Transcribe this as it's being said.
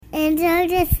Enjoy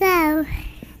the show.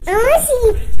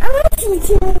 I want to see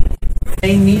too.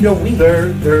 They need a week.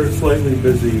 They're slightly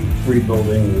busy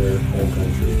rebuilding their whole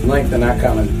country. Like they're not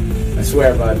coming. I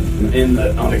swear, bud. In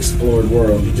the unexplored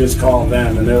world, you just call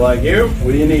them and they're like, "You,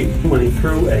 what do you need?" When he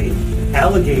threw a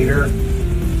alligator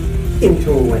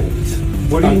into a Wendy's.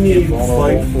 What do you need to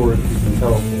fight for it if you can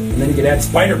teleport? And then you get that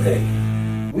spider pig.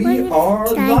 We are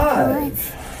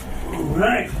live. All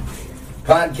right.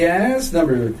 Podcast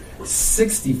number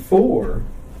 64.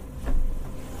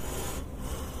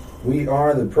 We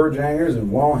are the Purge Hangers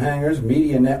and Wall Hangers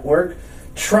Media Network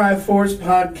Triforce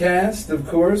Podcast. Of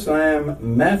course, I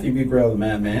am Matthew Bucarell, the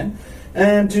Madman,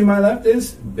 and to my left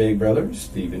is Big Brother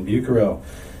Stephen Bucarell.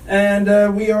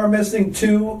 And we are missing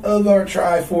two of our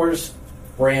Triforce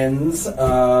friends,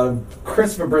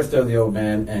 Christopher Bristow, the Old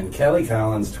Man, and Kelly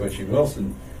Collins, Twitchy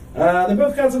Wilson. They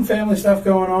both got some family stuff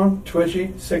going on.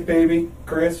 Twitchy, sick baby.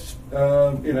 Chris,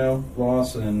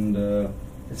 lost and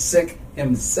sick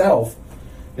himself.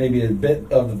 Maybe a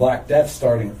bit of the Black Death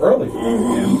starting early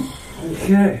for him.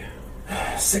 Okay.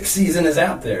 Sick season is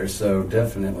out there, so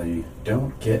definitely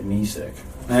don't get me sick.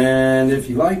 And if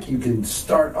you like, you can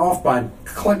start off by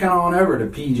clicking on over to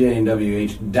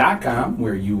pjnwh.com,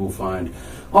 where you will find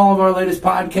all of our latest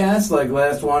podcasts. Like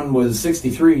last one was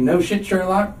 63, No Shit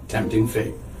Sherlock, Tempting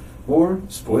Fate. Or,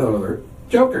 spoiler alert,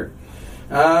 Joker.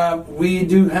 We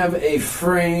do have a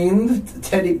friend,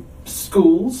 Teddy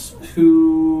Schools,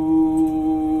 who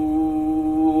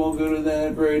will go to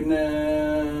that right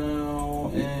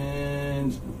now,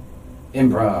 and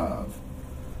improv.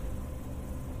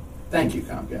 Thank you,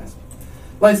 Comcast.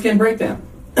 Light Skin Breakdown.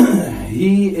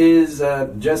 He is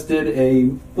just did a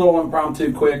little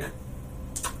impromptu, quick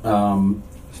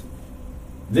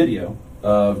video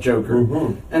of Joker,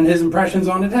 and his impressions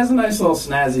on it. Has a nice little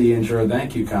snazzy intro.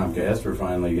 Thank you, Comcast, for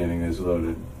finally getting this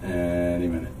loaded any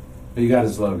minute. But you got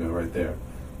his logo right there.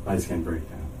 Light Skin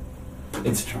Breakdown.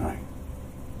 It's trying.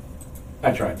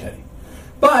 I tried, Teddy.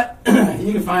 But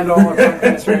you can find all our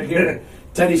podcasts right here.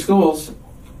 Teddy Schools,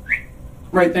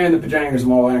 right there in the Pajangers and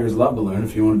Wall Hangers Love Balloon,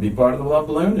 if you want to be part of the Love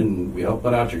Balloon, and we help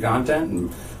put out your content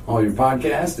and all your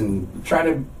podcasts and try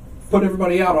to put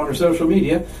everybody out on our social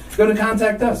media, go to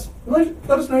contact us. Let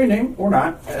us know your name or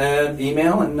not,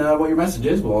 email and what your message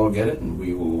is. We'll all get it, and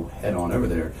we will head on over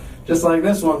there. Just like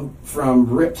this one from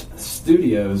Ripped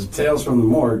Studios, Tales from the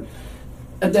Morgue,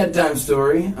 A Dead Time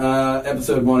Story,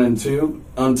 episode 1 and 2,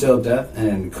 Until Death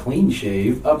and Clean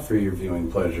Shave, up for your viewing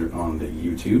pleasure on the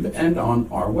YouTube and on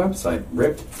our website,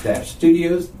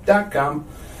 ripped-studios.com.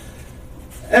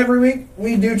 Every week,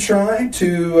 we do try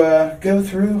to go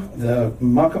through the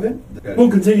muck of it.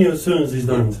 We'll continue as soon as he's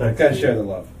done. Gotta share the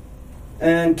love.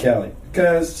 And Kelly,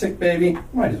 because sick baby,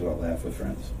 might as well laugh with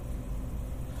friends.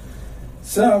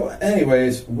 So,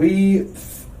 anyways, we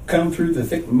come through the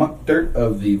thick muck dirt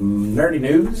of the nerdy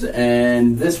news,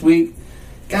 and this week,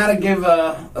 gotta give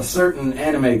a certain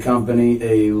anime company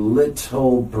a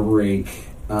little break.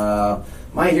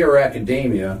 My Hero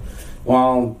Academia,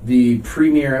 while the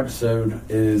premiere episode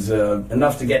is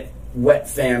enough to get wet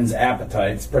fans'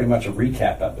 appetites, pretty much a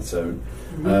recap episode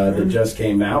that just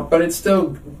came out, but I'm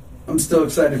still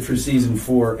excited for season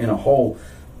 4 in a whole.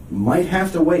 Might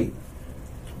have to wait.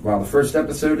 While the first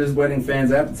episode is whetting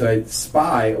fans' appetite,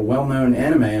 Spy, a well-known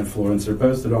anime influencer,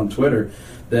 posted on Twitter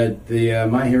that the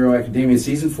My Hero Academia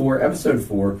Season 4, Episode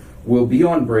 4 will be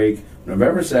on break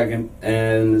November 2nd,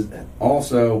 and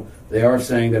also they are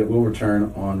saying that it will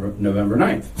return on November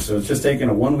 9th. So it's just taking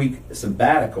a 1-week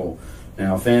sabbatical.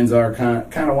 Now, fans are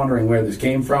kind of wondering where this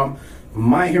came from.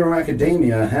 My Hero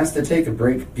Academia has to take a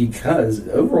break because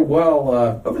over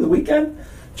the weekend,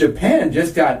 Japan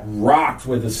just got rocked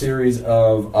with a series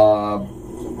of a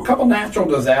couple natural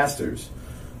disasters.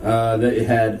 They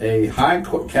had a high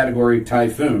category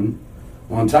typhoon.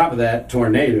 On top of that,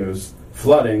 tornadoes,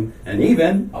 flooding, and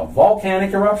even a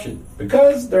volcanic eruption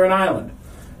because they're an island.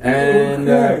 And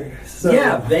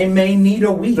they may need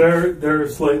a week. They're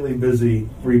slightly busy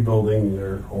rebuilding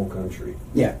their whole country.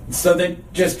 Yeah, so they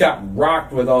just got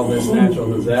rocked with all this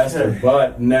natural disaster.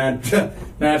 But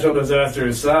natural disaster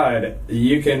aside,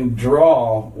 you can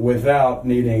draw without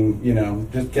needing,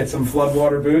 just get some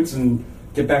floodwater boots and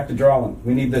get back to drawing.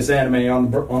 We need this anime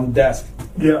on the desk.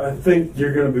 Yeah, I think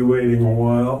you're going to be waiting a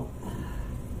while.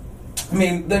 I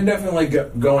mean, they're definitely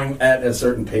going at a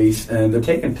certain pace, and they're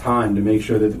taking time to make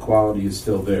sure that the quality is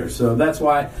still there. So that's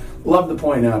why I love to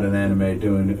point out an anime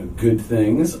doing good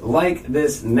things, like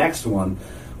this next one.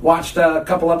 Watched a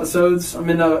couple episodes. I'm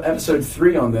in episode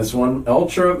 3 on this one.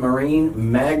 Ultramarine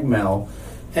Magmel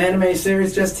anime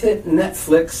series just hit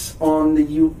Netflix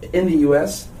in the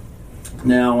U.S.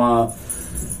 Now,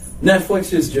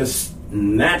 Netflix is just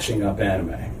snatching up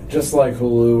anime, just like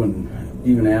Hulu and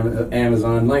even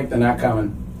Amazon. Link, they're not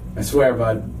coming. I swear,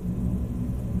 bud.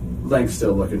 Link's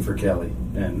still looking for Kelly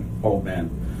and Old Man.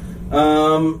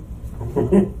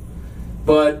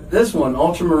 But this one,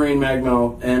 Ultramarine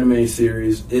Magma anime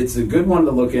series, it's a good one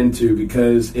to look into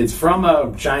because it's from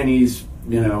a Chinese,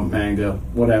 manga,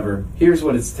 whatever. Here's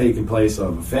what it's taking place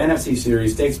of. A fantasy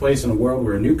series takes place in a world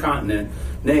where a new continent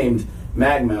named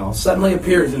Magmal suddenly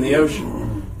appears in the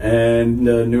ocean, and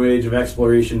the new age of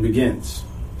exploration begins.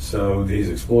 So these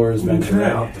explorers venture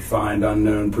out to find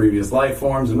unknown previous life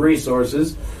forms and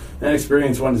resources and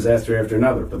experience one disaster after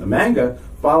another. But the manga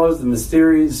follows the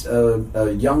mysterious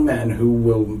young men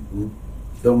who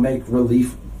they'll make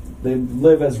relief. They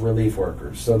live as relief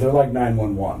workers, so they're like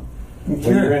 911. When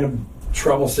you're in a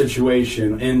trouble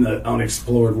situation in the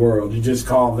unexplored world, you just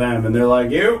call them, and they're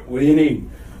like, what do you need?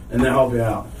 And they'll help you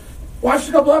out. Watch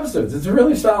a couple episodes. It's a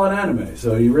really solid anime,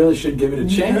 so you really should give it a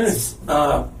chance.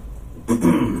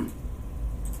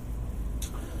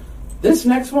 This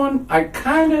next one,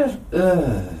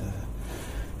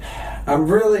 I'm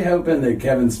really hoping that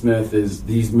Kevin Smith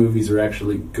these movies are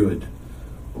actually good.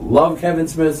 Love Kevin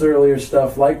Smith's earlier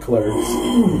stuff like Clerks,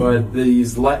 but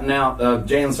these letting out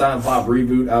Jay and Silent Bob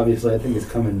reboot, obviously I think it's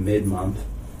coming mid-month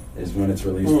is when it's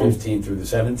released, 15th through the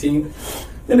 17th.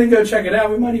 Then go check it out.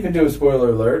 We might even do a spoiler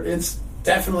alert. It's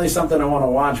definitely something I want to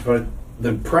watch, but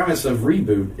the premise of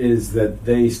reboot is that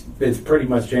it's pretty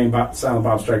much Jay and Silent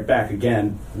Bob Strike Back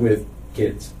again with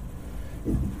kids.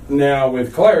 Now,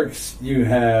 with Clerks, you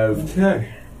have...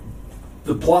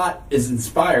 The plot is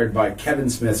inspired by Kevin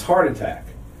Smith's Heart Attack,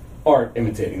 art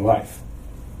imitating life.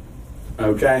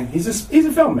 Okay? He's a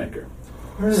filmmaker.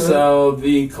 So,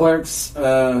 the Clerks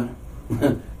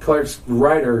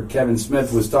writer, Kevin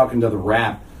Smith, was talking to the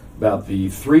Wrap about the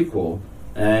threequel,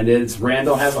 and it's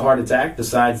Randall has a heart attack,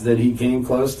 decides that he came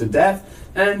close to death,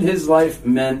 and his life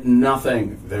meant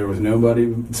nothing. There was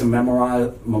nobody to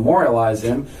memorialize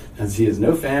him, as he has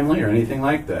no family or anything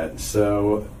like that.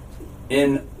 So,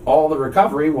 in all the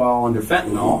recovery while under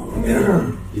fentanyl,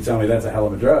 you tell me that's a hell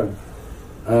of a drug.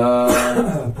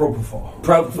 Propofol.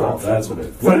 That's what it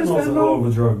is. Fentanyl's a hell of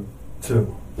a drug,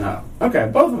 too. No. Okay,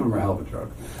 both of them are a hell of a drug.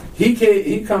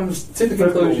 He comes to the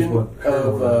conclusion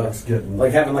of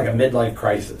like having like a midlife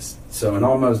crisis. So in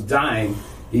almost dying,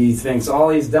 he thinks all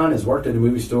he's done is worked at a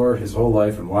movie store his whole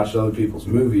life and watched other people's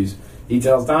movies. He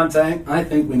tells Dante, I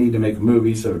think we need to make a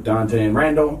movie, so Dante and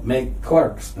Randall make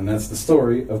Clerks. And that's the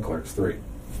story of Clerks 3.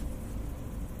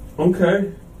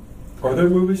 Okay. Are there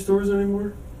movie stores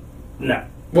anymore? No.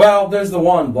 Well, there's the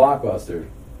one, Blockbuster.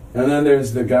 And then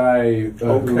there's the guy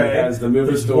who has the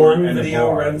movie store and a video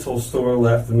bar. rental store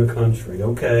left in the country.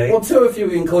 Okay. Well, two if you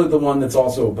include the one that's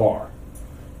also a bar.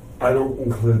 I don't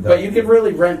include that. But you can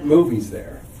really rent movies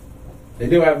there. They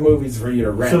do have movies for you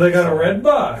to rent. So they got a red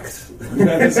box.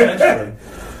 Essentially.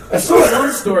 I saw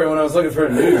one story when I was looking for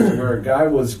news where a guy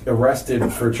was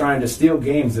arrested for trying to steal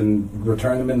games and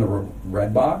return them in the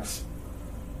red box.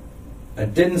 I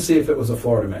didn't see if it was a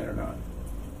Florida man or not.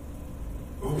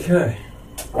 Okay.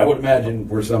 I would imagine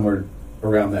we're somewhere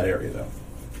around that area, though.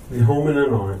 You're homing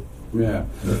in on it. Yeah.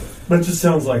 That just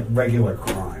sounds like regular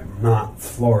crime, not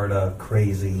Florida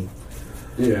crazy.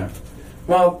 Yeah.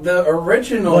 Well, the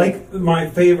original... Like, my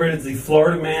favorite is the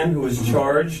Florida man who was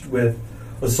charged with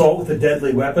assault with a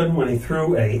deadly weapon when he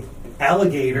threw a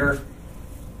alligator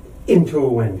into a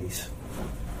Wendy's.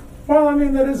 Well, I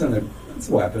mean, that isn't it's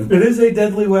a weapon. It is a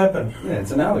deadly weapon. Yeah,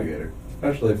 it's an alligator.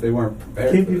 Especially if they weren't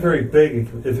prepared. It can't be very big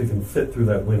if it can fit through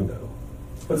that window.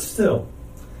 But still.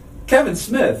 Kevin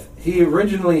Smith, he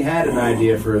originally had an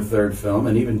idea for a third film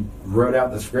and even wrote out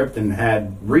the script and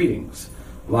had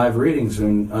live readings,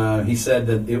 and he said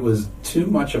that it was too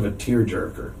much of a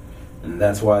tearjerker, and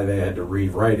that's why they had to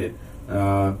rewrite it.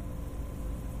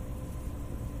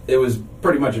 It was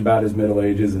pretty much about his Middle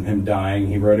Ages and him dying.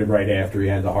 He wrote it right after he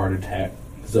had the heart attack,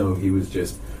 so he was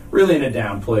just really in a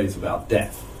down place about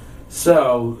death.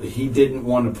 So he didn't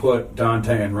want to put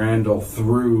Dante and Randall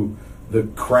through the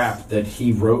crap that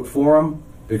he wrote for them,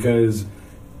 because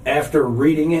after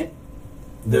reading it,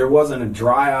 there wasn't a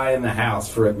dry eye in the house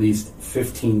for at least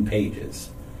 15 pages,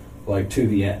 like to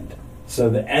the end. So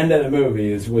the end of the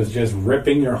movie was just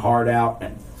ripping your heart out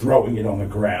and throwing it on the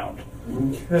ground.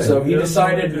 Okay. So he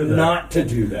decided not to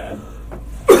do that.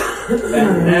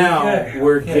 And now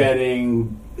we're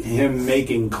getting him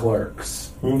making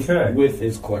Clerks. Okay. With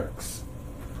his Clerks.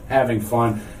 Having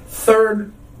fun.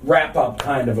 Third wrap-up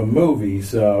kind of a movie,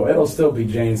 so it'll still be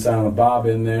Jane, Silent Bob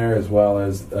in there, as well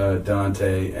as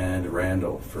Dante and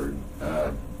Randall for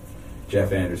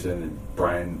Jeff Anderson and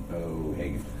Brian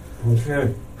O'Hagan.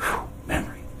 Okay.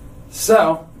 Memory.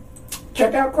 So,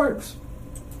 check out Quirks.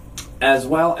 As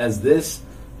well as this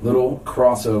little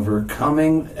crossover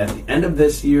coming at the end of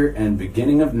this year and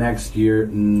beginning of next year,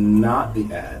 not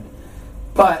the ad.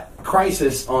 But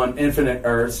Crisis on Infinite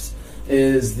Earths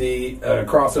is the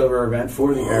crossover event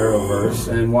for the Arrowverse,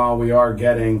 and while we are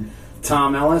getting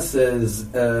Tom Ellis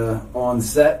is on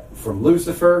set from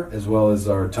Lucifer, as well as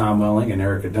our Tom Welling and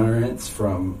Erica Durrance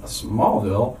from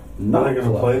Smallville. Are they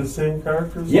going to play the same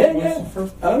characters? Yeah.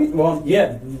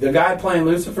 The guy playing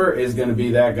Lucifer is going to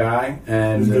be that guy,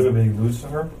 and he's going to be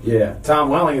Lucifer. Yeah, Tom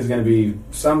Welling is going to be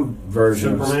some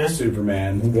version of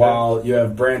Superman, okay. While you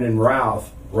have Brandon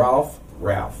Ralph.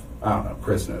 I don't know.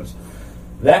 Chris knows.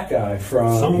 That guy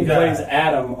plays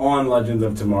Adam on Legends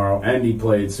of Tomorrow, and he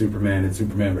played Superman in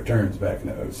Superman Returns back in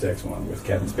the 06 one with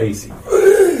Kevin Spacey.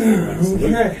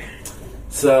 Okay.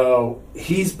 So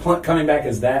he's coming back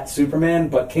as that Superman,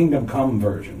 but Kingdom Come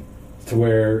version, to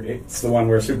where it's the one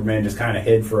where Superman just kind of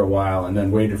hid for a while and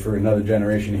then waited for another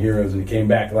generation of heroes, and he came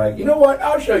back like, you know what,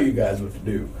 I'll show you guys what to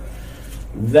do.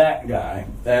 That guy.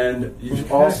 And you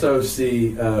also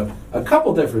see a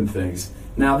couple different things.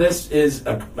 Now, this is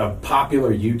a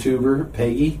popular YouTuber,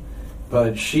 Peggy,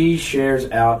 but she shares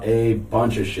out a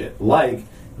bunch of shit. Like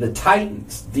the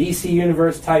Titans, DC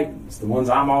Universe Titans, the ones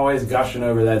I'm always gushing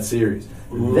over that series.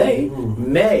 Mm-hmm. They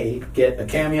may get a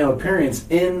cameo appearance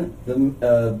in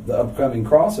the upcoming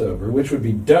crossover, which would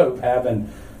be dope, having,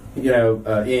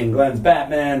 Ian Glenn's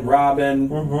Batman, Robin,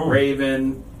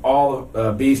 Raven, all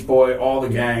Beast Boy, all the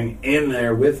gang in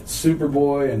there with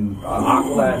Superboy and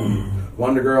Aqualad and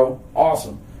Wonder Girl.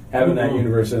 Awesome having that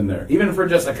universe in there, even for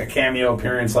just like a cameo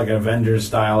appearance, like an Avengers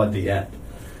style at the end.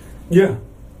 Yeah.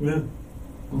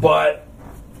 But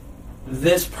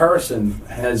this person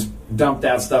has dumped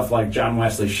out stuff like John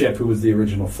Wesley Shipp, who was the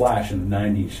original Flash in the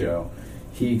 90s show.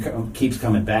 He keeps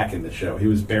coming back in the show. He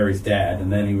was Barry's dad,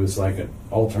 and then he was like an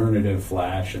alternative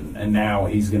Flash, and now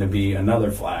he's going to be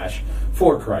another Flash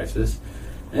for Crisis.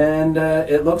 And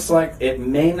it looks like it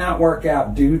may not work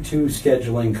out due to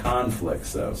scheduling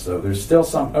conflicts, though. So there's still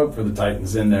some hope for the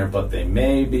Titans in there, but they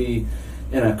may be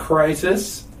in a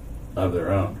crisis of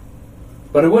their own.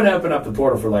 But it would open up the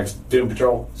portal for like Doom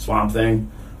Patrol, Swamp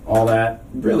Thing, all that.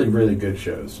 Really, really good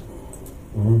shows.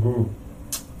 Mm-hmm.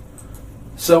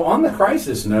 So on the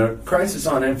Crisis note, Crisis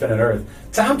on Infinite Earth,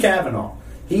 Tom Cavanaugh,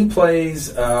 he plays...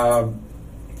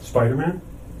 Spider-Man?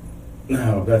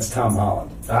 No, that's Tom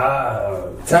Holland.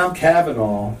 Tom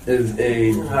Cavanaugh is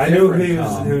a... I knew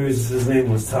his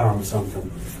name was Tom something,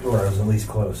 or I was at least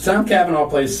close. Tom Cavanaugh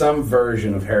plays some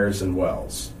version of Harrison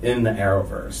Wells in the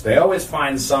Arrowverse. They always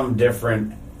find some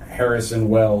different Harrison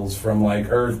Wells from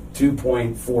like Earth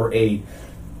 2.48.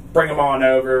 Bring him on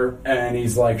over, and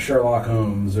he's like Sherlock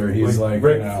Holmes, or he's like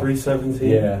Rick 317.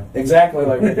 Yeah, exactly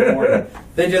like Rick and Morty.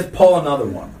 They just pull another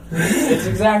one. It's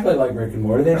exactly like Rick and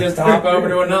Morty. They just hop over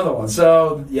to another one.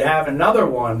 So you have another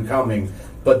one coming,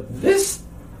 but this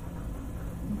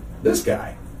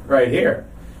guy right here,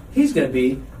 he's going to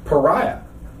be Pariah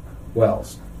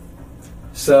Wells.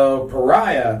 So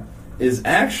Pariah is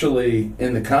actually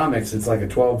in the comics. It's like a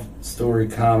 12-story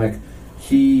comic.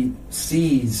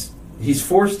 He's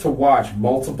forced to watch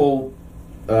multiple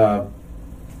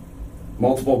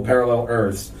parallel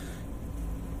Earths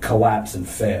collapse and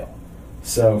fail.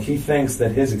 So he thinks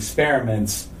that his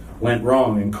experiments went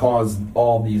wrong and caused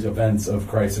all these events of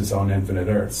Crisis on Infinite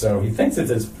Earth. So he thinks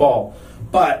it's his fault,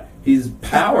 but he's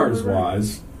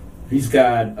powers-wise, he's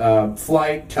got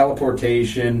flight,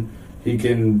 teleportation. He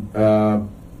can.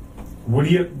 What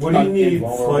do you need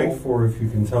flight for if you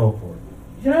can teleport?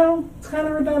 It's kind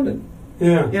of redundant.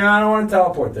 Yeah. I don't want to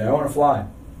teleport there. I want to fly.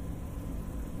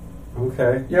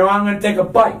 Okay. I'm going to take a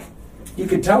bike. You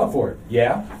can teleport.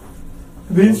 Yeah.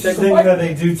 It'd be interesting that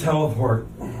they do teleport.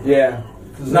 Yeah.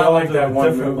 It's not like that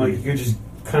one movie. Like you could just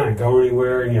kind of go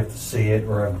anywhere and you have to see it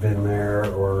or have been there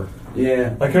or...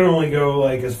 Yeah. I can only go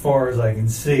like as far as I can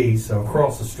see, so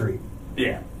across the street.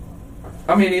 Yeah.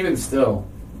 I mean, even still,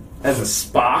 as a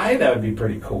spy, that would be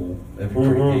pretty cool. That'd be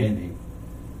pretty handy.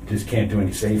 Just can't do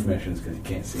any safe missions because you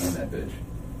can't see in that bitch.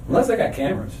 Unless they got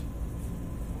cameras.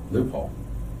 Loophole.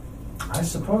 I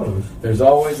suppose. There's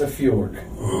always a fjord.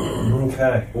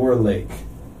 Okay. Or a lake.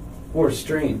 Or a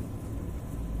stream.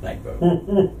 Night boat.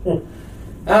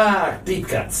 Deep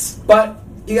cuts. But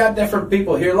you got different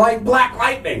people here like Black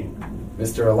Lightning.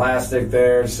 Mr. Elastic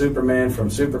there, Superman from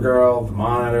Supergirl, the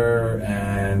Monitor,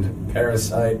 and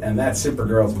Parasite, and that's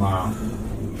Supergirl's mom.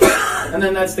 And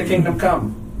then that's the Kingdom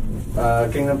Come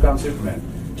Superman.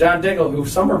 John Diggle, who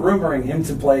some are rumoring him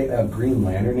to play a Green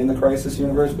Lantern in the Crisis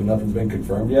universe, but nothing's been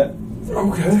confirmed yet.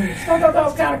 Okay. I thought that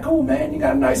was kind of cool, man. You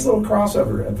got a nice little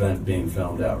crossover event being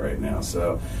filmed out right now.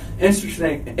 So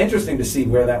interesting to see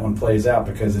where that one plays out,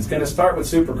 because it's going to start with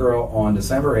Supergirl on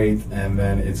December 8th, and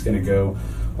then it's going to go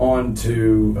on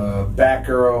to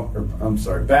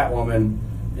Batwoman,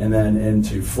 and then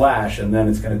into Flash, and then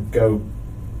it's going to go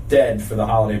dead for the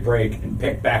holiday break and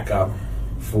pick back up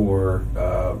for,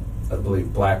 I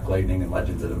believe, Black Lightning and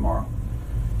Legends of Tomorrow.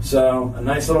 So a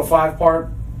nice little 5-part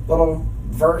little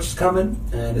verse coming,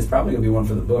 and it's probably going to be one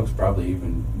for the books, probably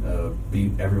even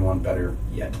beat everyone better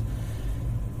yet.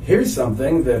 Here's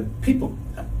something that people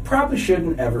probably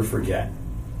shouldn't ever forget.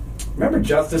 Remember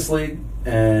Justice League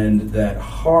and that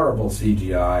horrible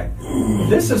CGI?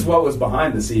 This is what was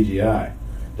behind the CGI.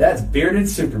 That's bearded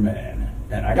Superman.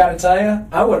 And I gotta tell you,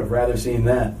 I would have rather seen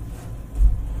that.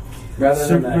 Rather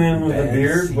Superman than that with a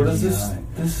beard? CGI. What is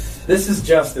This is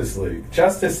Justice League.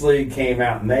 Justice League came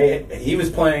out, and he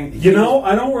was playing...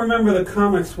 I don't remember the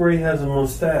comics where he has a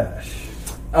mustache.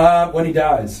 When he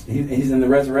dies. He's in the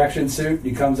resurrection suit.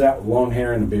 He comes out with long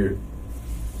hair and a beard.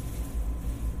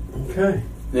 Okay.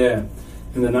 Yeah,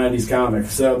 in the 90s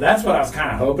comics. So that's what I was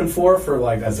kind of hoping for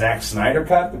like a Zack Snyder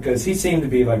cut, because he seemed to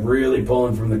be like really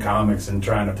pulling from the comics and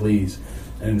trying to please.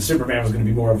 And Superman was going to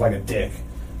be more of like a dick.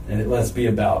 And it lets be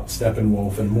about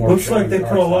Steppenwolf and more... Looks like they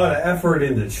put a lot of effort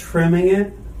into trimming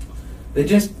it.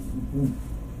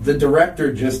 The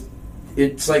director just...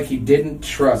 It's like he didn't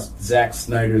trust Zack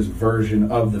Snyder's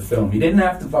version of the film. He didn't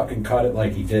have to fucking cut it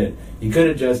like he did. He could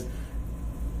have just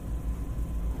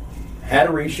had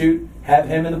a reshoot, have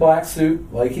him in the black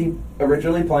suit like he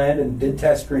originally planned and did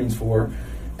test screens for,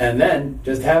 and then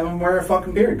just have him wear a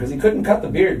fucking beard, because he couldn't cut the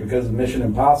beard because of Mission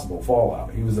Impossible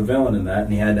Fallout. He was the villain in that,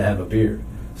 and he had to have a beard.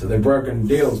 So they broken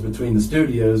deals between the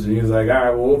studios, and he was like, all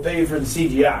right, well, we'll pay you for the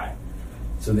CGI.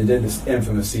 So they did this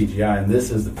infamous CGI, and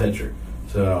this is the picture.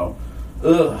 So,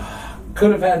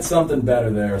 could have had something better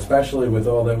there, especially with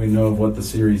all that we know of what the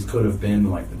series could have been,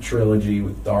 like the trilogy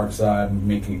with Darkseid and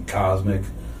making it cosmic.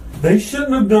 They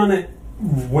shouldn't have done it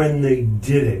when they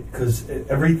did it, because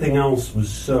everything else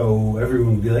was so...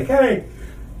 Everyone would be like, hey,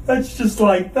 that's just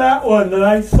like that one that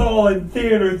I saw in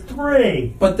Theater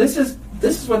 3. But this is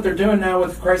what they're doing now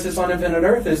with Crisis on Infinite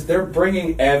Earth, is they're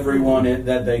bringing everyone in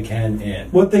that they can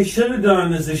in. What they should have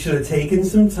done is they should have taken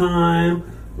some time,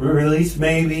 released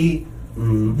maybe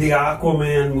the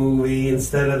Aquaman movie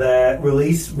instead of that,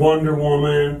 release Wonder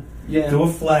Woman, do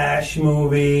a Flash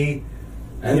movie,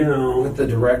 and with the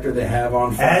director they have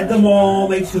on Flash. Add them all,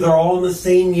 make sure they're all in the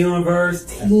same universe,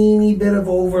 teeny bit of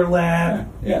overlap.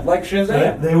 Yeah, like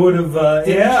Shazam. They would have,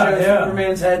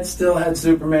 Superman's head still had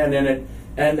Superman in it,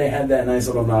 and they had that nice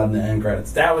little nod in the end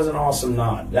credits. That was an awesome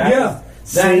nod.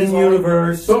 Same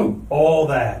universe, boom, all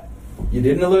that. You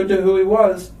didn't allude to who he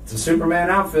was. It's a Superman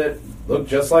outfit. Looked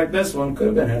just like this one. Could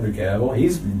have been Henry Cavill.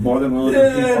 He's more than willing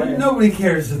to keep playing. Nobody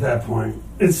cares at that point.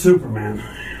 It's Superman.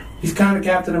 He's kind of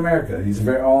Captain America. He's a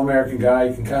very all-American guy.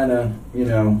 You can kind of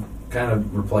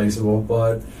replaceable.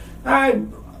 But I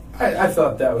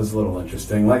thought that was a little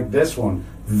interesting. Like this one,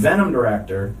 Venom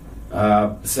director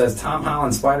says Tom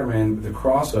Holland's Spider-Man, the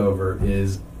crossover,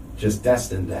 is just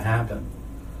destined to happen.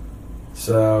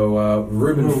 So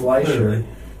Ruben Fleischer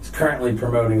is currently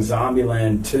promoting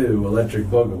Zombieland 2, Electric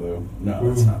Boogaloo. No,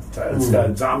 that's not the title. It's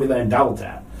got Zombieland Double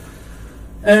Tap.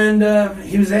 And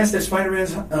he was asked if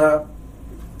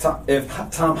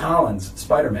Tom Holland's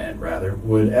Spider-Man,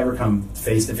 would ever come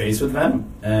face-to-face with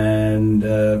Venom. And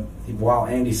while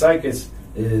Andy Serkis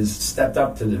is stepped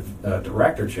up to the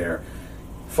director chair,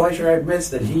 Fleischer admits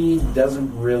that he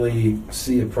doesn't really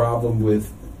see a problem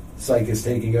with Serkis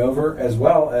taking over, as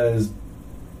well as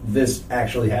this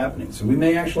actually happening. So we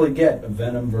may actually get a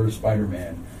Venom versus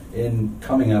Spider-Man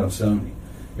coming out of Sony.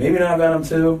 Maybe not Venom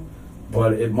 2,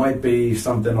 but it might be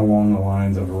something along the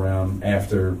lines of around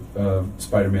after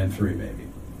Spider-Man 3, maybe.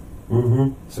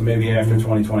 So maybe after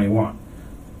 2021.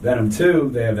 Venom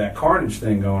 2, they have that Carnage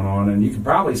thing going on, and you could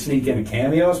probably sneak in a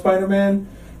cameo of Spider-Man,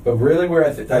 but really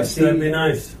where that'd be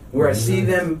nice. Where I see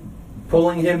them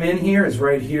pulling him in here is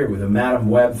right here with a Madam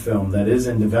Web film that is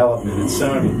in development at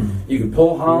Sony. You could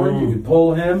pull Holland, you could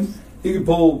pull him, you could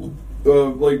pull,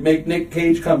 make Nick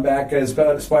Cage come back as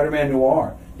Spider-Man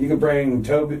Noir. You could bring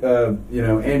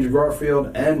Andrew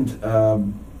Garfield and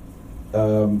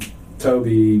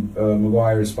Tobey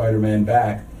Maguire's Spider-Man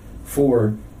back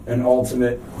for an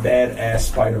ultimate badass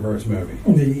Spider-Verse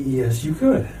movie. Yes, you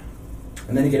could.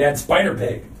 And then you could add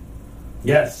Spider-Pig.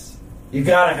 Yes. You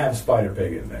gotta have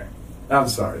Spider-Pig in there. I'm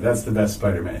sorry, that's the best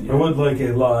Spider-Man yet. I would like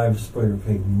a live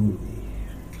Spider-Pig movie.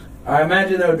 I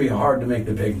imagine that would be hard to make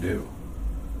the pig do.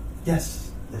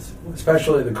 Yes. Yes, it would.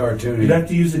 Especially the cartoon. You'd have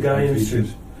to use the guy in his suit.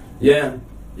 Yeah.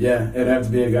 Yeah, it'd have to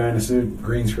be a guy in a suit,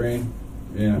 green screen.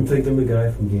 Yeah. I'm thinking the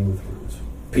guy from Game of Thrones.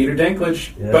 Peter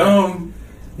Dinklage. Yeah. Boom.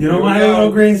 You know my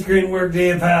little green screen work, do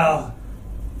you, pal?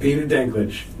 Peter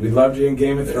Dinklage. We loved you in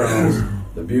Game of Thrones.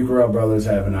 The Bucarell brothers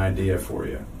have an idea for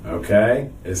you. Okay?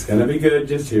 It's going to be good.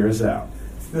 Just hear us out.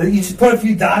 You just put a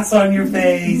few dots on your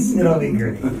face. It'll be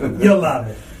great. You'll love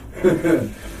it.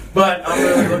 But I'm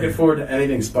really looking forward to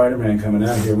anything Spider-Man coming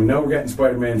out here. We know we're getting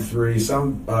Spider-Man 3.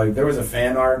 There was a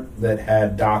fan art that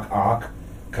had Doc Ock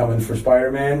coming for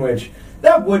Spider-Man, which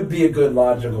that would be a good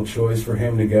logical choice for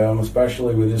him to go,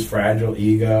 especially with his fragile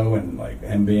ego and like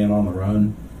him being on the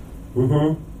run.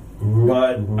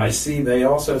 But I see they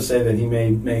also say that he may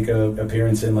make an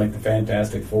appearance in like the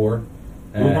Fantastic Four.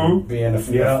 And being a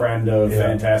friend of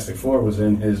Fantastic Four was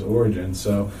in his origins.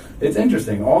 So it's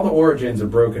interesting. All the origins are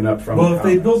broken up from Well, if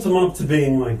they built him up to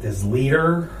being like this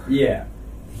leader, yeah,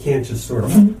 he can't just sort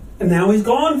of... And now he's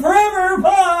gone forever.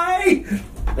 Bye!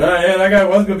 Yeah, that guy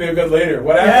was going to be a good leader.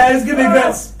 What happened? Yeah, it's going to be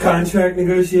good. Contract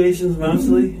negotiations,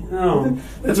 mostly. Oh.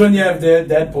 That's when you have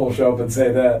Deadpool show up and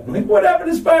say that. Like, what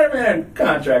happened to Spider-Man?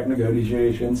 Contract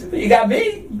negotiations. You got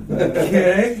me?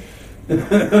 Okay.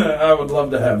 I would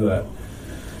love to have that.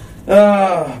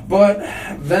 But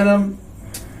Venom,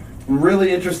 I'm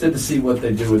really interested to see what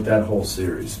they do with that whole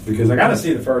series. Because I got to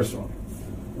see the first one.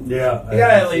 Yeah. You got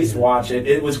to at least watch it.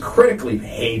 It was critically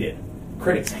hated.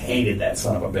 Critics hated that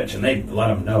son of a bitch, and they let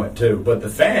them know it too. But the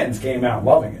fans came out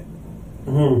loving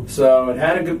it. So it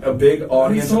had a big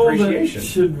audience appreciation.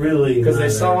 Should really because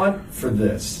they saw it for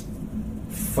this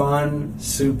fun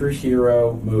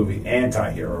superhero movie,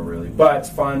 anti-hero really, but it's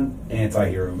fun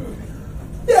anti-hero movie.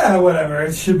 Yeah, whatever.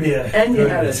 It should be a. And you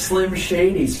had a Slim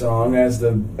Shady song as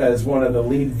one of the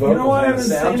lead vocals. You know what? I on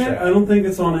the haven't seen it. I don't think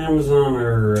it's on Amazon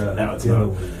or. No, it's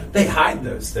not. They hide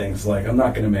those things. Like, I'm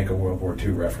not going to make a World War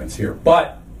II reference here,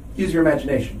 but use your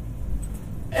imagination.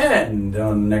 And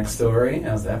on the next story,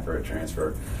 how's that for a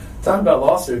transfer? Talking about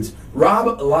lawsuits,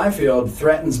 Rob Liefeld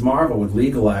threatens Marvel with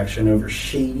legal action over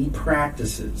shady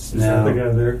practices. Is that the guy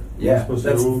there? Yeah,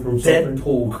 that's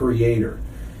Deadpool creator.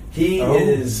 He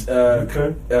is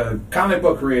a comic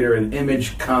book creator and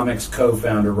Image Comics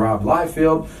co-founder Rob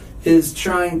Liefeld is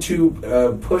trying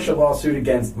to push a lawsuit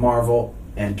against Marvel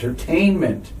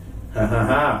Entertainment.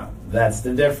 That's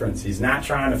the difference. He's not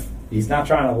trying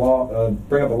to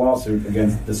bring up a lawsuit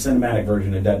against the cinematic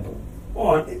version of Deadpool.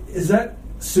 Oh, is that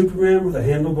Superman with a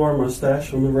handlebar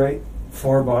mustache on the right,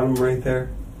 far bottom right there?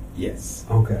 Yes.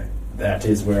 Okay. That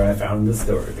is where I found the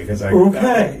story because I saw the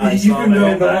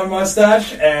handlebar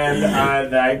mustache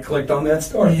and I clicked on that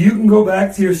story. You can go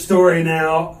back to your story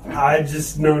now. I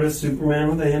just noticed Superman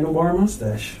with a handlebar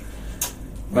mustache.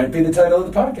 Might be the title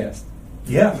of the podcast.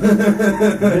 Yeah.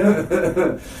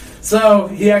 Yeah. So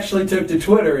he actually took to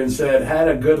Twitter and said, had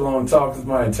a good long talk with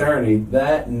my attorney.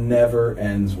 That never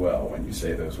ends well when you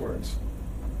say those words.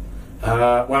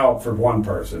 Well, for one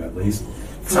person at least.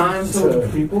 Time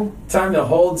to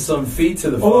hold some feet to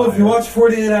the fire. Oh, if you watch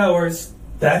 48 Hours,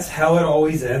 that's how it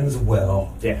always ends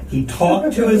well. Yeah. He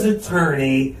talked to his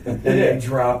attorney and they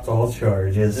dropped all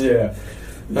charges. Yeah.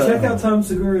 Check out Tom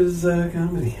Segura's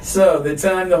comedy. So the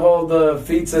time to hold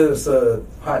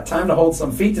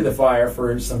some feet to the fire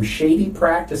for some shady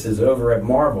practices over at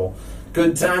Marvel.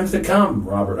 Good times to come,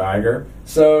 Robert Iger.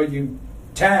 So you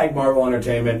tag Marvel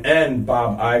Entertainment and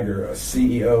Bob Iger, a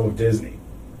CEO of Disney.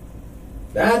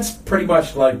 That's pretty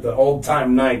much like the old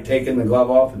time Knight taking the glove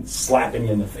off and slapping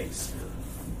you in the face.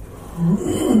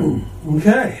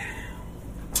 Okay.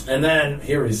 And then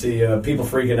here we see people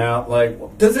freaking out like,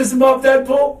 does this involve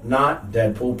Deadpool? Not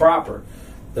Deadpool proper.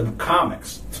 The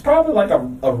comics. It's probably like a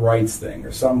rights thing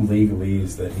or some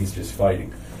legalese that he's just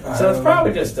fighting. So it's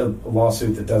probably just a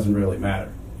lawsuit that doesn't really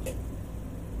matter.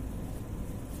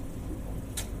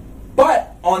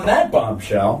 But on that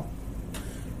bombshell,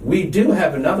 we do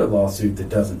have another lawsuit that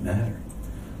doesn't matter.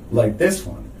 Like this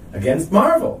one against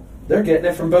Marvel. They're getting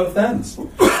it from both ends.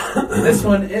 This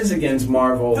one is against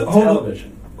Marvel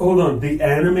Television. Hold on, the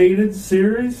animated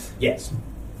series? Yes.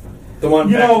 The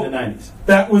one back in the 90s.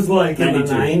 That was like 92. In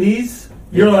the 90s?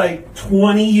 You're like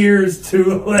 20 years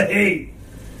too late.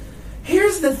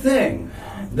 Here's the thing.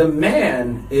 The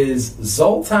man is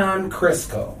Zoltan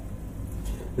Crisco.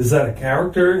 Is that a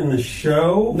character in the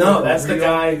show? No, that's the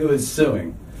guy who is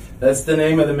suing. That's the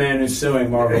name of the man who's suing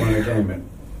Marvel Entertainment.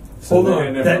 So hold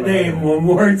on, that name one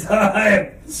more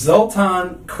time.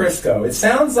 Zoltan Crisco. It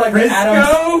sounds like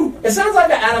Crisco? It sounds like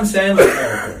an Adam Sandler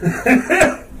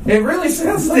character. It really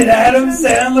sounds like. Did Adam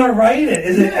Sandler write it?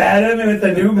 Is it Adam with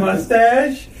a new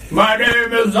mustache? My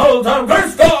name is Zoltan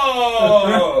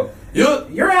Crisco.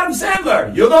 You're Adam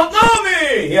Sandler. You don't know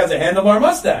me. he has a handlebar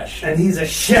mustache. And he's a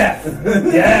chef.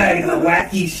 Yeah, he's a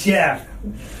wacky chef.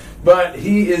 But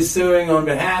he is suing on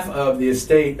behalf of the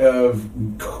estate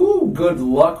of, good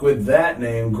luck with that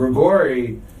name,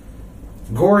 Grigory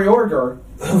Orger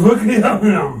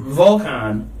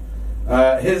Volkan.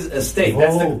 His estate,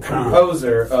 that's the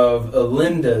composer of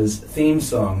Linda's theme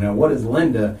song. Now, what is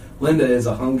Linda? Linda is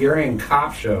a Hungarian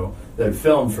cop show that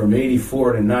filmed from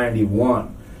 84 to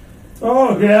 91.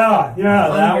 Oh, yeah,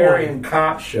 that Hungarian one.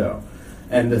 cop show.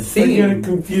 And the theme... They get it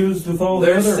confused with all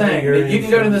the other saying, you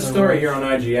can go to the story here on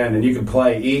IGN and you can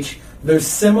play each. They're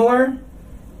similar,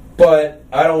 but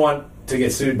I don't want to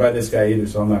get sued by this guy either,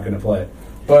 so I'm not going to play it.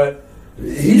 But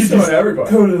he's suing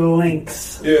everybody. Go to the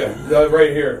links. Yeah,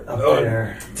 right here. Up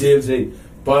there. TMZ.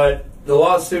 But the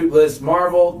lawsuit lists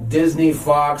Marvel, Disney,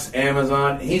 Fox,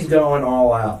 Amazon. He's going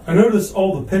all out. I noticed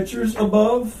all the pictures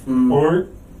above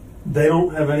they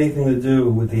don't have anything to do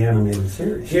with the animated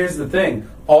series. Here's the thing.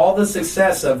 All the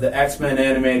success of the X-Men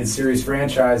animated series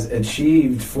franchise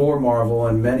achieved for Marvel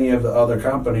and many of the other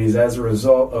companies as a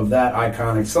result of that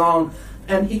iconic song,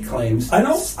 and he claims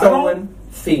stolen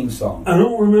theme song. I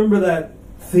don't remember that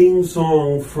theme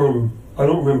song from... I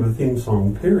don't remember the theme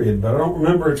song, period, but I don't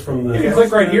remember it from the... You can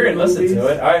click right here and listen to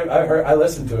it. I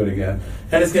listened to it again.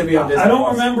 And it's going to be on Disney+. I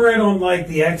don't remember it on, like,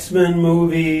 the X-Men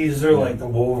movies or, like, the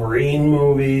Wolverine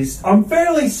movies. I'm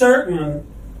fairly certain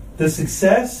the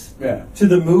success to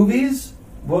the movies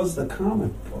was the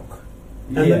comic book.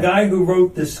 And the guy who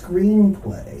wrote the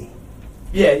screenplay.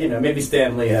 Yeah, maybe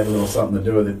Stan Lee had a little something to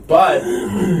do with it. But,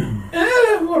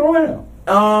 what do I know?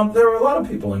 There were a lot of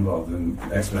people involved in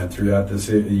X-Men throughout this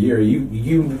year.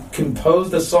 You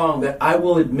composed a song that I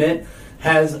will admit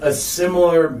has a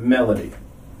similar melody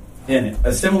in it,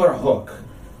 a similar hook.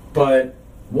 But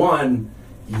one,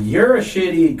 you're a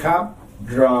shitty cop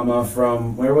drama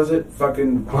from, where was it?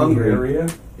 Fucking Hungary.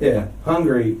 Yeah,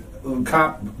 Hungary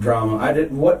cop drama.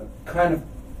 What kind of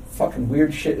fucking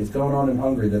weird shit is going on in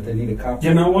Hungary that they need a cop?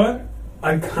 You know what?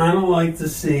 I kind of like to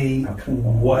see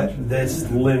what this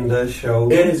Linda show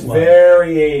looks like. It is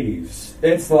very 80s.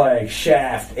 It's like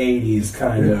Shaft 80s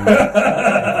kind of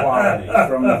quality.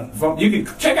 From you can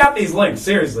check out these links.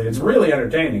 Seriously, it's really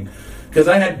entertaining. Because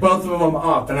I had both of them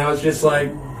up, and I was just like,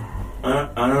 I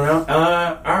don't know.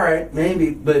 All right,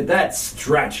 maybe, but that's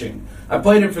stretching. I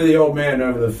played it for the old man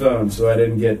over the phone, so I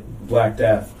didn't get Black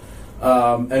Death.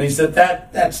 And he said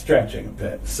that's stretching a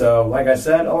bit. So, like I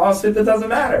said, a lawsuit that doesn't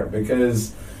matter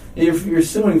because if you're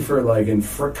suing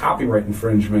for copyright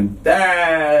infringement,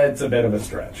 that's a bit of a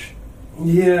stretch.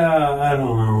 Yeah, I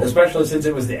don't know. Especially since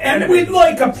it was the And anime. we'd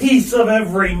like a piece of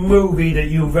every movie that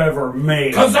you've ever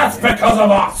made. Because that's because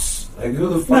of us. Like, who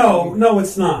the fuck? No,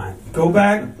 it's not. Go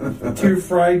back to your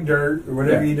fried dirt or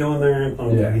whatever you're doing there in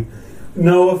Hungary.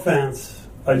 No offense.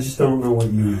 I just don't know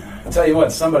what you... I'll tell you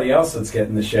what, somebody else that's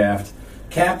getting the shaft.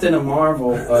 Captain America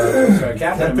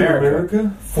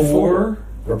 4,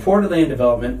 reportedly in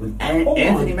development with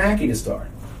Anthony Mackie to star.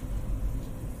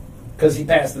 Because he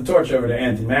passed the torch over to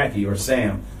Anthony Mackie, or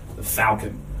Sam, the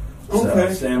Falcon.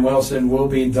 Okay. So Sam Wilson will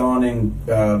be donning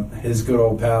his good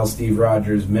old pal Steve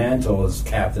Rogers' mantle as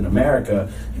Captain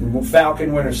America. In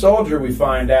Falcon Winter Soldier, we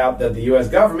find out that the U.S.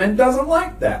 government doesn't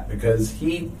like that because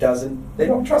they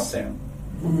don't trust Sam.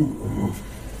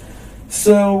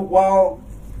 So while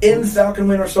in Falcon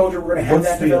Winter Soldier we're going to have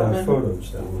that development.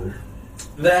 Photos down there?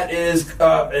 That is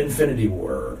Infinity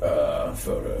War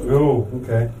photo. Oh,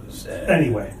 okay.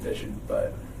 Anyway, Vision,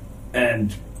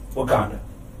 and Wakanda.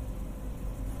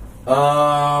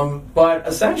 But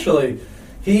essentially,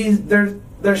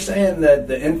 they're saying that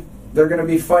they're going to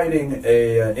be fighting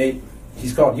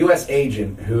he's called U.S.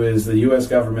 Agent, who is the U.S.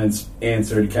 government's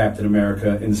answer to Captain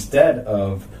America instead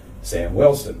of Sam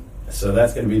Wilson. So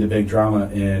that's going to be the big drama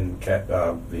in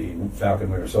the Falcon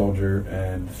Winter Soldier,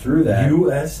 and through that...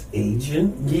 U.S.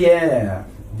 Agent? Yeah,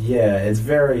 it's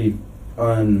very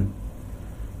right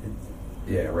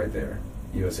there,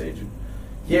 U.S. Agent.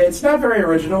 Yeah, it's not very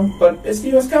original, but it's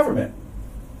the U.S. government,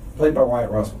 played by Wyatt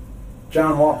Russell.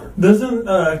 John Walker. Doesn't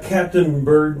Captain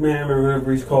Birdman, or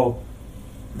whatever he's called,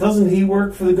 doesn't he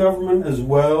work for the government as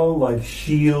well, like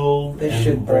S.H.I.E.L.D.? They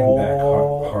should bring back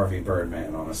Harvey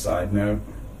Birdman on a side note.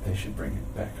 They should bring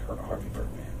back Harvey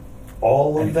Birdman.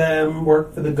 All of them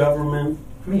work for the government?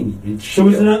 I mean, so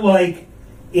isn't it like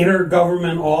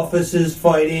intergovernment offices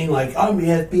fighting, like, I'm the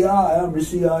FBI, I'm the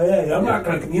CIA, I'm not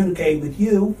going to communicate with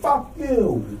you, fuck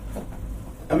you.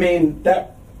 I mean,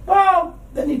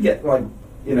 then you get,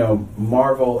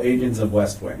 Marvel Agents of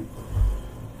West Wing.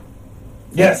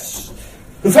 Yes.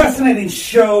 The fascinating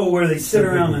show where they sit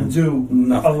around and do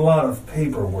a lot of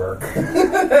paperwork.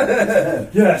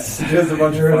 Yes. Just a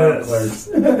bunch of file clerks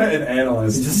and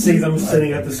analysts. You just see them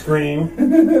sitting at the screen.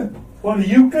 What are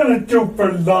you going to do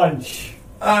for lunch?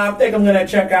 I think I'm going to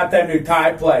check out that new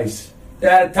Thai place. They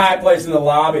had a Thai place in the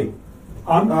lobby.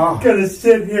 I'm going to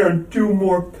sit here and do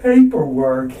more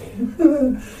paperwork.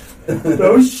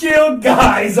 Those Shield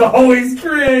guys always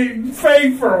create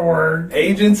paperwork.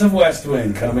 Agents of West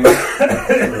Wing coming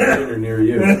later near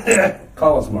you.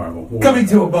 Call us, Marvel. Coming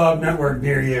to a Bob Network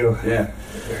near you. Yeah.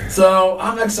 So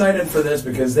I'm excited for this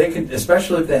because they could,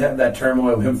 especially if they have that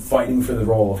turmoil of him fighting for the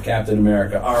role of Captain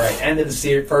America. All right, end of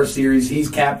the first series, he's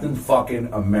Captain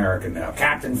fucking America now.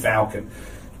 Captain Falcon.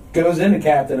 Goes into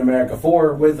Captain America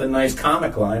 4 with a nice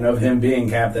comic line of him being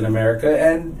Captain America,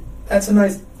 and that's a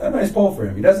nice pull for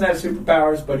him. He doesn't have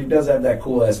superpowers, but he does have that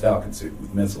cool ass Falcon suit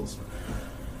with missiles.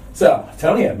 So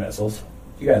Tony had missiles.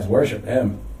 You guys worship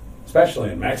him,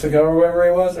 especially in Mexico or wherever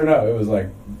he was, or no? It was like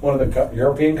one of the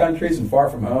European countries and far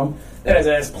from home. That his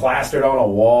ass plastered on a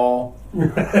wall.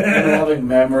 In loving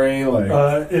memory, like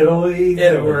Italy.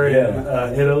 Italy,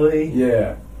 Italy.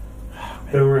 Yeah.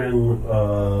 They were in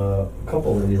a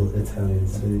couple of Italian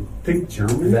cities. I think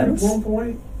Germany Venice? at one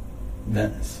point.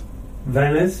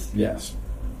 Venice? Yes.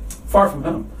 Far from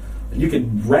home. You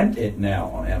could rent it now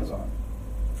on Amazon.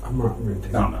 I'm not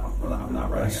renting. No, I'm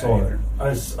not renting. I saw it.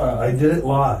 I did it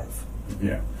live.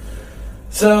 Yeah.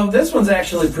 So this one's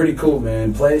actually pretty cool,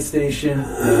 man. PlayStation.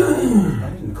 I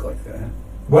didn't click that.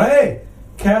 Wait,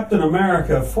 Captain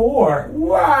America 4.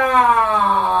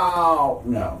 Wow.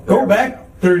 No. Go back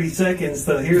 30 seconds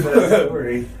to hear that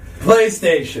story.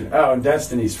 PlayStation. Oh, and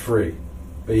Destiny's free,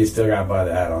 but you still got to buy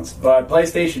the add-ons. But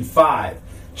PlayStation 5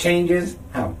 changes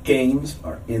how games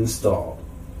are installed.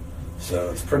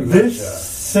 So it's pretty This much,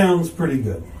 sounds pretty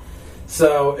good.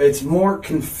 So it's more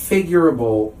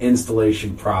configurable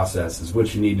installation process is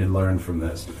what you need to learn from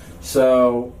this.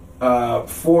 So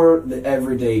for the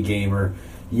everyday gamer,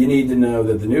 you need to know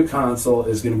that the new console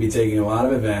is going to be taking a lot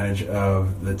of advantage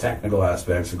of the technical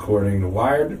aspects. According to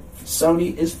Wired,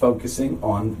 Sony is focusing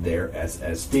on their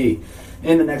SSD.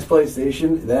 In the next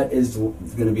PlayStation, that is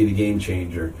going to be the game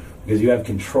changer because you have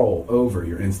control over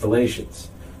your installations.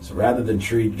 So rather than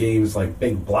treat games like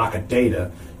big block of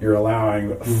data, you're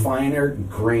allowing finer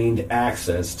grained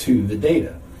access to the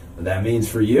data. What that means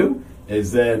for you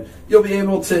is that you'll be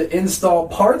able to install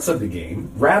parts of the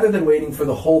game rather than waiting for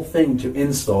the whole thing to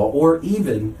install or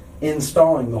even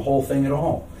installing the whole thing at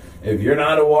all. If you're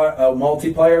not a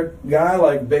multiplayer guy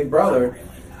like Big Brother,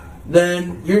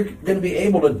 then you're going to be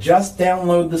able to just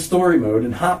download the story mode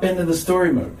and hop into the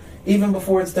story mode even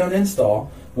before it's done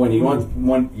install. When you want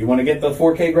to get the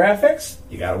 4K graphics,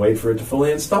 you got to wait for it to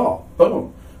fully install.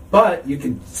 Boom. But you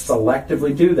can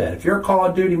selectively do that. If you're a Call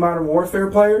of Duty Modern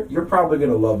Warfare player, you're probably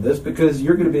going to love this because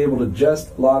you're going to be able to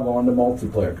just log on to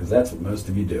multiplayer because that's what most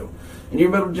of you do. And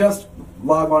you're able to just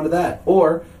log on to that.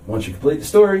 Or, once you complete the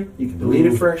story, you can delete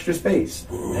it for extra space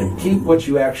and keep what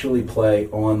you actually play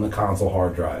on the console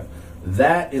hard drive.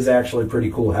 That is actually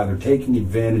pretty cool how they're taking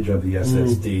advantage of the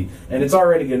SSD. And it's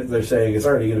already they're saying it's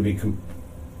already going to be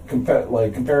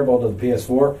comparable to the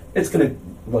PS4. It's going to,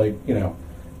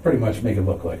 pretty much make it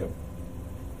look like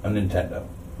a Nintendo.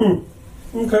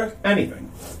 Okay.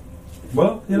 Anything.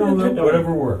 Well,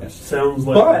 whatever works. Sounds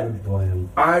like a good plan.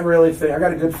 I really think I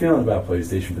got a good feeling about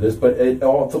PlayStation for this, but it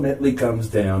ultimately comes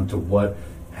down to what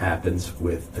happens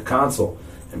with the console.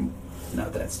 And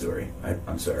not that story.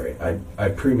 I'm sorry. I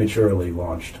prematurely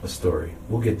launched a story.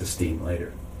 We'll get to Steam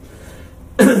later.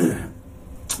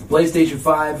 PlayStation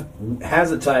 5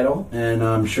 has a title, and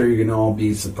I'm sure you're going to all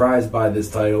be surprised by this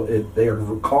title. They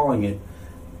are calling it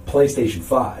PlayStation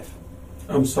 5.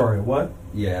 I'm sorry, what?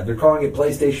 Yeah, they're calling it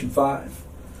PlayStation 5.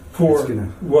 For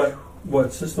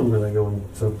what system are they going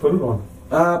to put it on?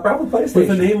 Probably PlayStation.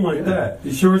 With a name like that.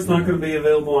 You sure it's not going to be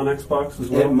available on Xbox as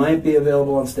well? It might be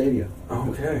available on Stadia.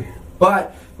 Okay.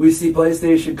 But we see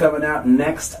PlayStation coming out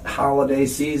next holiday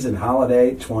season,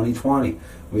 holiday 2020.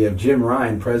 We have Jim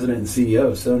Ryan, president and CEO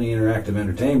of Sony Interactive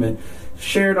Entertainment,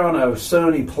 shared on a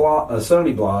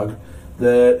Sony blog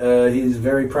that he's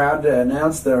very proud to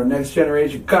announce that our next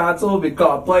generation console will be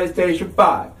called PlayStation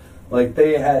 5. Like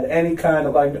they had any kind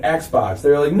of like Xbox.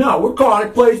 They're like, no, we're calling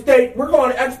it PlayStation. We're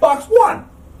calling it Xbox One.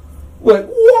 Like,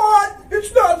 what?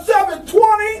 It's not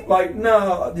 720? Like,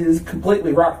 no, this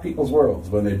completely rocked people's worlds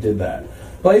when they did that.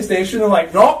 PlayStation, they're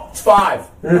like, nope, it's 5.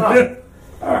 No.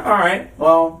 All right,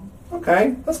 well,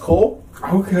 okay, that's cool.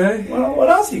 Okay. Well, what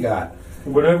else you got?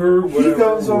 Whatever. He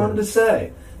goes on to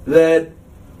say that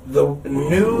the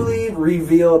newly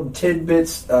revealed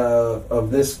tidbits of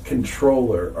this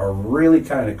controller are really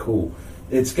kind of cool.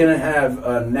 it's going to have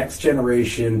a next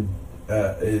generation,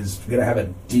 is going to have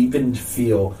a deepened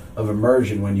feel of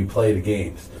immersion when you play the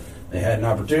games. They had an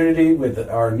opportunity with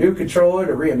our new controller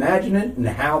to reimagine it and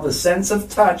how the sense of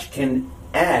touch can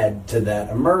add to that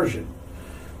immersion.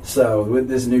 So with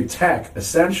this new tech,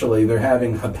 essentially they're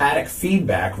having haptic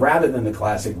feedback rather than the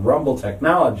classic rumble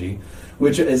technology,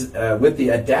 which is with the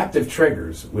adaptive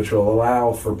triggers, which will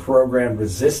allow for programmed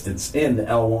resistance in the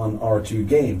L1, R2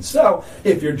 games. So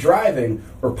if you're driving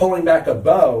or pulling back a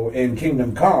bow in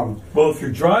Kingdom Come... Well, if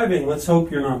you're driving, let's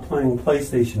hope you're not playing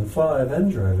PlayStation 5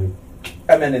 and driving.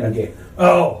 I meant in a game.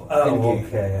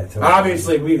 Okay.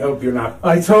 Obviously, we hope you're not...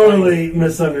 I totally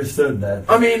misunderstood that.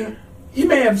 I mean, you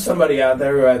may have somebody out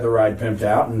there who had the ride pimped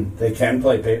out, and they can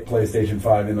play PlayStation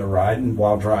 5 in the ride and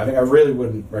while driving. I really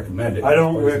wouldn't recommend it. I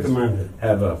don't recommend it.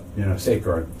 Have a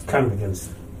safeguard. It's kind of against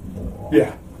the law.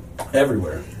 Yeah,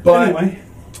 everywhere. But anyway,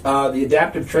 the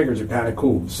adaptive triggers are kind of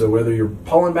cool. So whether you're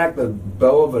pulling back the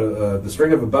bow of the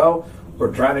string of a bow or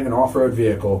driving an off-road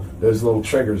vehicle, those little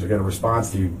triggers are going to respond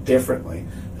to you differently,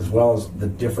 as well as the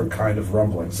different kind of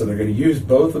rumbling. So they're going to use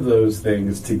both of those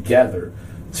things together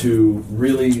to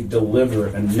really deliver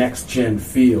a next-gen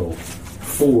feel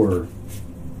for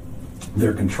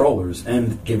their controllers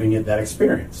and giving it that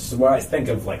experience. So when I think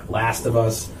of like Last of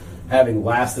Us, having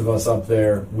Last of Us up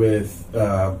there with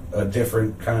a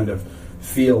different kind of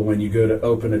feel when you go to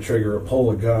open a trigger or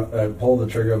pull the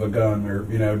trigger of a gun,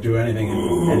 or do anything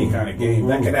in any kind of game,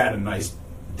 that could add a nice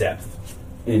depth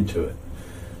into it.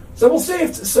 So we'll see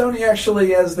if Sony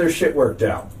actually has their shit worked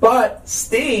out. But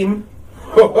Steam,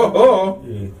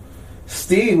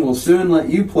 Steam will soon let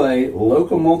you play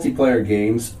local multiplayer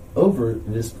games over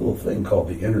this little thing called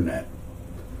the internet.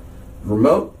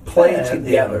 Remote play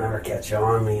together. They'll never catch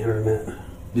on the internet.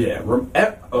 Yeah,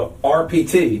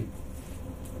 RPT.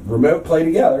 Remote Play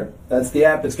Together. That's the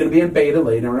app. It's going to be in beta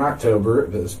later in October,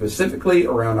 specifically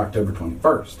around October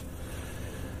 21st.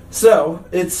 So,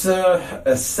 it's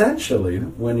essentially,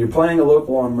 when you're playing a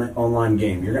local online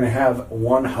game, you're going to have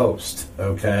one host,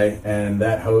 okay? And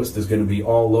that host is going to be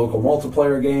all local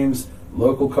multiplayer games,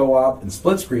 local co-op, and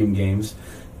split-screen games.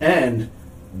 And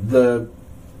the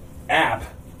app,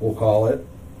 we'll call it,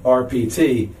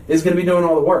 RPT, is going to be doing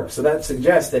all the work. So that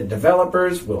suggests that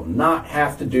developers will not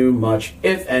have to do much,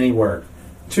 if any, work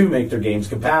to make their games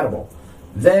compatible.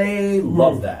 They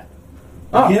love that.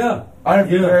 Oh, yeah. I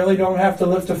really don't have to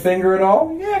lift a finger at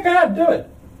all? Yeah, go ahead, do it.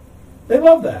 They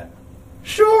love that.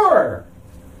 Sure.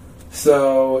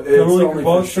 So it's only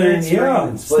for share screen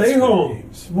and split stay screen home.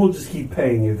 games. We'll just keep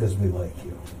paying you because we like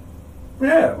you.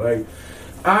 Yeah, like,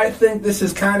 I think this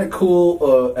is kind of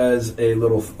cool as a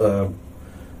little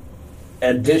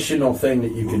additional thing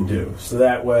that you can do. So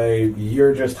that way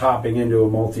you're just hopping into a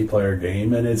multiplayer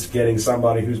game and it's getting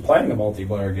somebody who's playing a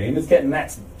multiplayer game, it's getting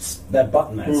that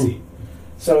button, that seat.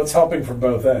 So it's helping from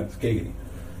both ends. Giggity.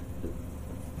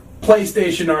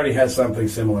 PlayStation already has something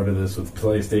similar to this with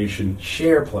PlayStation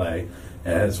Share Play,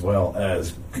 as well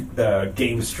as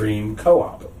Game Stream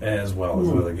Co-op, as well as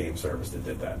another game service that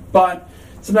did that. But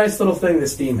it's a nice little thing that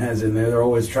Steam has in there. They're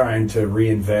always trying to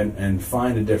reinvent and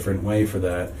find a different way for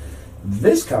that.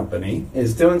 This company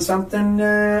is doing something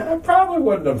I probably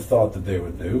wouldn't have thought that they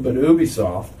would do, but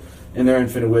Ubisoft, in their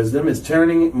infinite wisdom, is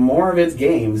turning more of its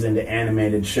games into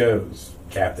animated shows.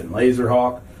 Captain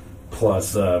Laserhawk,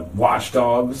 plus Watch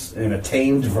Dogs in a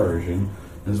tamed version,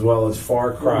 as well as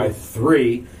Far Cry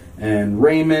 3 and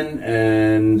Rayman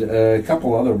and a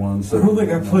couple other ones. I don't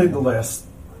think I played the last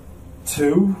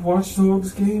 2 Watch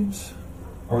Dogs games.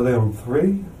 Are they on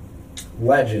 3?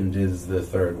 Legend is the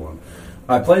third one.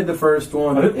 I played the first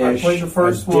one. I played the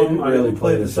first one. I didn't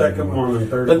play the second one and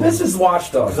third one. But this is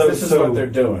Watch Dogs. This is what they're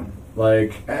doing.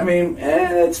 Like, I mean,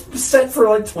 it's set for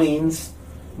like tweens.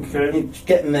 Okay.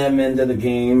 Getting them into the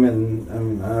game,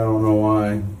 and I don't know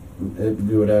why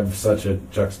you would have such a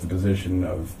juxtaposition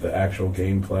of the actual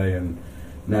gameplay, and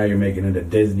now you're making it a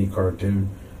Disney cartoon.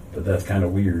 But that's kind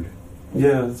of weird.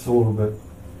 Yeah, it's a little bit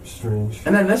strange.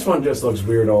 And then this one just looks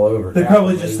weird all over. They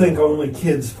probably just think only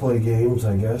kids play games,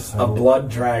 I guess. A blood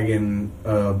dragon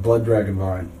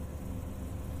vine.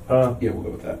 Yeah, we'll go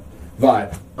with that.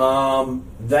 Vibe.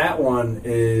 That one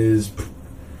is...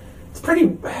 It's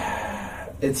pretty...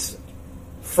 It's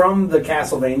from the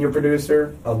Castlevania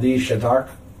producer, Aldi Shankar.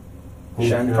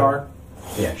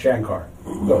 Yeah, Shankar.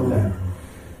 Go with that.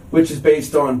 Which is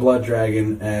based on Blood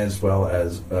Dragon, as well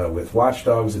as with Watch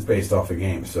Dogs, it's based off a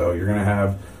game. So you're going to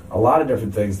have a lot of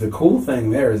different things. The cool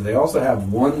thing there is they also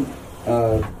have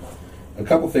a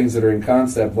couple things that are in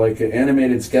concept, like an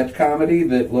animated sketch comedy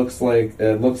that looks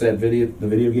at the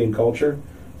video game culture.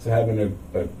 So having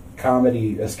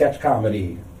a sketch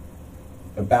comedy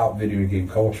about video game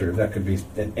culture. That could be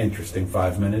an interesting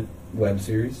 5-minute web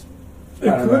series.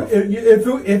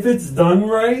 If it's done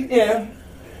right, yeah.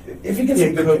 If you get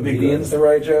some good comedians to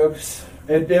write jokes,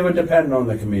 it would depend on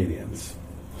the comedians.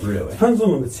 Really depends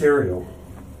on the material.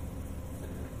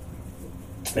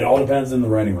 It all depends on the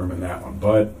writing room in that one.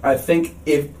 But I think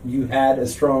if you had a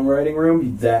strong writing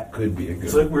room, that could be a good.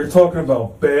 It's like we're talking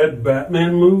about bad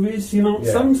Batman movies. You know,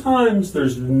 sometimes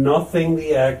there's nothing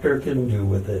the actor can do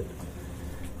with it.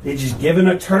 They just given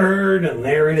a turd, and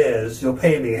there it is. You'll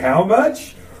pay me how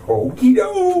much? Okie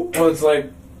doke. Well, it's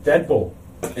like Deadpool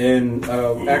in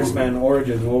X-Men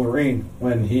Origins Wolverine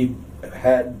when he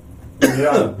had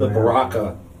the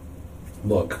Baraka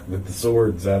look with the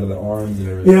swords out of the arms and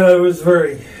everything. Yeah, it was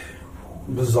very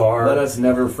bizarre. Let us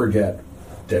never forget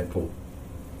Deadpool.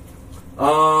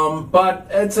 But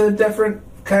it's a different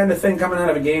kind of thing coming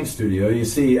out of a game studio. You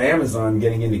see Amazon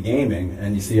getting into gaming,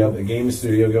 and you see a game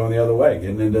studio going the other way,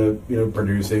 getting into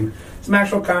producing some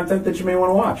actual content that you may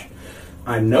want to watch.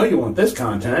 I know you want this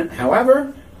content.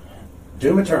 However,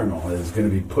 Doom Eternal is going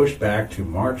to be pushed back to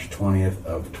March 20th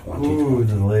of 2020. Ooh,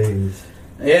 delays.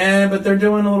 Yeah, but they're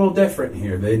doing a little different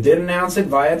here. They did announce it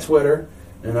via Twitter.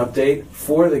 An update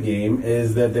for the game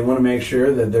is that they want to make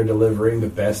sure that they're delivering the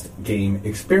best game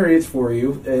experience for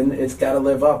you, and it's got to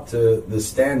live up to the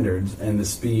standards and the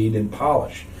speed and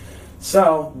polish.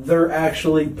 So they're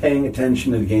actually paying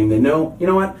attention to the game. They know, you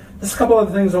know what, there's a couple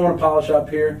other things I want to polish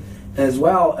up here, as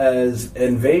well as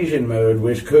invasion mode,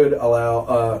 which could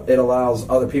allow, it allows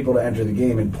other people to enter the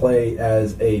game and play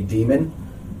as a demon.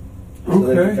 So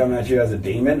they can come at you as a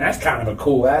demon. That's kind of a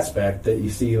cool aspect that you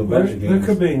see a bunch of games. That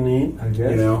could be neat, I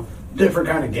guess. Different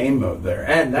kind of game mode there.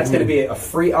 And that's going to be a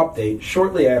free update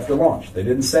shortly after launch. They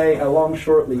didn't say how long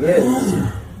shortly is,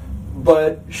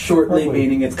 but shortly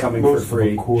meaning it's coming for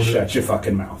free. Shut your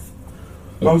fucking mouth.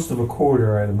 Most of a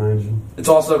quarter, I'd imagine. It's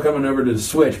also coming over to the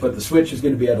Switch, but the Switch is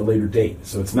going to be at a later date.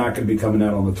 So it's not going to be coming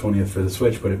out on the 20th for the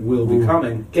Switch, but it will be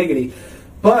coming. Giggity.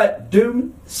 But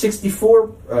Doom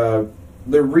 64...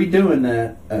 they're redoing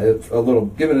that a little,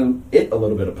 giving it a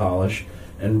little bit of polish,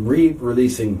 and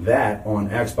re-releasing that on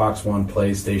Xbox One,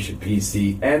 PlayStation,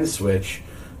 PC, and Switch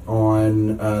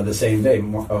on the same day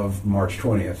of March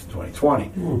 20th,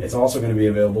 2020. It's also going to be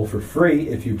available for free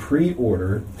if you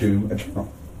pre-order Doom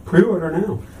Eternal. Pre-order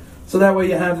now. So that way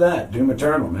you have that Doom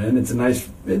Eternal, man. It's nice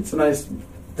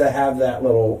to have that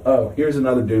little. Oh, here's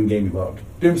another Doom game you loved.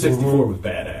 Doom 64 was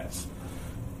badass.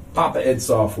 Papa Ed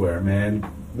Software, man.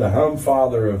 The home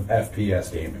father of FPS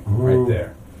gaming, right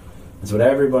there. That's what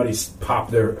everybody's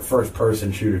popped their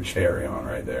first-person shooter cherry on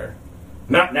right there.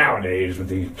 Not nowadays with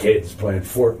these kids playing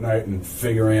Fortnite and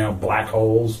figuring out black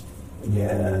holes.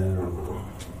 Yeah.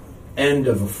 End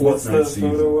of a Fortnite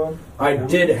season. I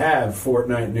did have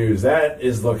Fortnite news. That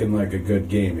is looking like a good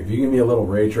game. If you give me a little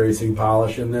ray tracing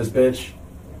polish in this bitch,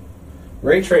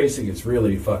 ray tracing is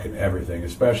really fucking everything,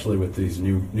 especially with these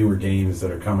newer games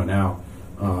that are coming out.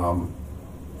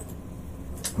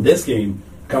 This game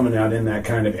coming out in that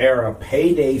kind of era,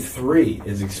 Payday 3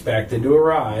 is expected to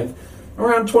arrive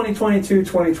around 2022,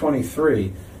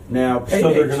 2023. Now, Payday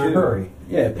so they're going to hurry.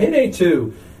 Yeah, Payday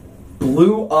 2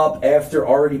 blew up after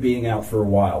already being out for a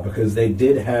while because they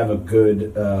did have a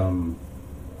good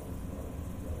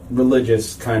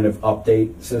religious kind of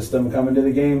update system coming to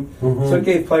the game. So it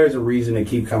gave players a reason to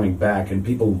keep coming back, and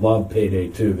people love Payday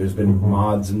 2. There's been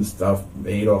mods and stuff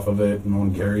made off of it, and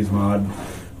on Gary's mod.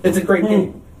 It's a great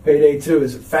game. Payday 2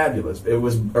 is fabulous. It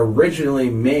was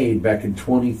originally made back in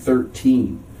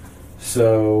 2013.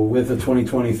 So with a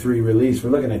 2023 release, we're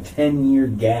looking at a 10-year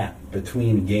gap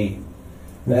between a game.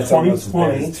 That's almost as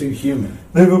bad as Too Human.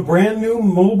 They have a brand new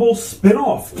mobile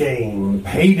spin-off game,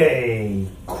 Payday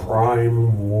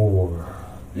Crime War.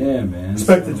 Yeah, man.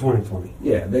 Expected 2020.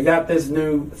 Yeah, they got this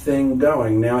new thing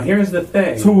going. Now, here's the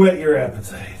thing. To whet your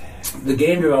appetite. The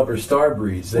game developer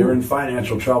Starbreeze, they were in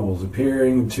financial troubles,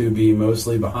 appearing to be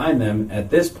mostly behind them at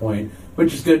this point,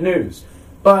 which is good news.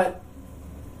 But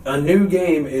a new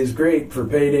game is great for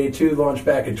Payday 2, launched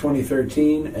back in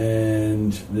 2013,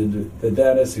 and the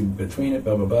data between it,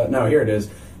 blah, blah, blah. No, here it is.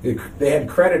 They had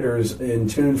creditors in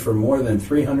tune for more than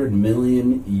 300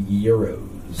 million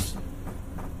euros.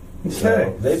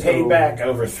 So they paid back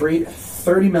over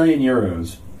 30 million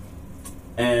euros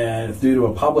and due to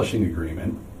a publishing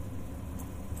agreement.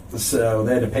 So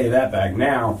they had to pay that back.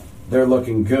 Now they're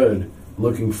looking good,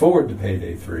 looking forward to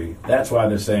Payday 3. That's why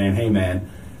they're saying, hey man,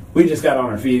 we just got on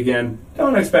our feet again.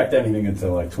 Don't expect anything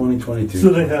until like 2022. So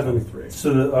they haven't.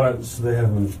 So they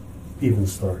haven't even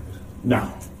started.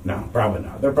 No, probably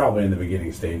not. They're probably in the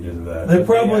beginning stages of that. They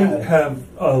probably have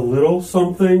a little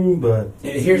something, but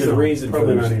here's the reason for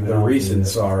the recent yet.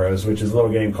 sorrows, which is a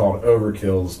little game called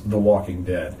Overkill's The Walking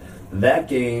Dead. That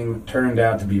game turned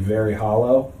out to be very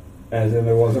hollow, as in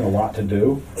there wasn't a lot to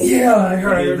do. Yeah, I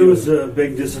heard it was a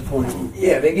big disappointment.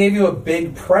 Yeah, they gave you a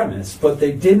big premise, but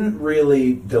they didn't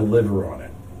really deliver on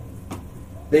it.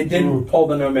 They didn't pull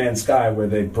the No Man's Sky where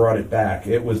they brought it back.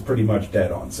 It was pretty much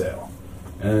dead on sale.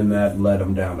 And that led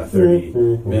them down to 30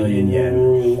 million yen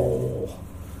hole.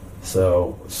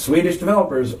 So, Swedish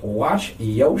developers, watch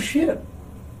yo shit.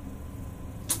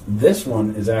 This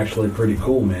one is actually pretty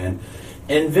cool, man.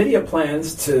 NVIDIA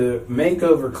plans to make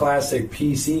over classic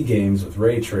PC games with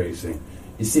ray tracing.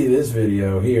 You see this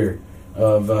video here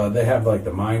of, they have like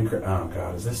the Minecraft, oh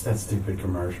god, is this that stupid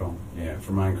commercial? Yeah,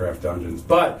 for Minecraft Dungeons.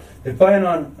 But they plan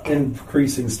on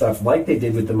increasing stuff like they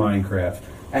did with the Minecraft,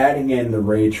 adding in the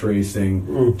ray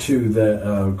tracing to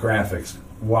the graphics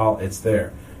while it's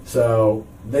there. So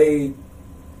the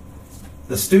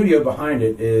studio behind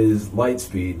it is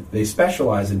Lightspeed. They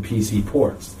specialize in PC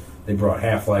ports. They brought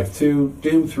Half-Life 2,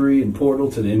 Doom 3, and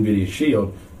Portal to the NVIDIA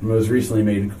Shield, and most recently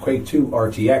made Quake 2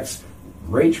 RTX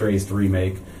ray-traced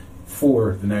remake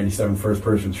for the 97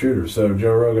 first-person shooter. So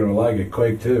Joe Rogan will like it.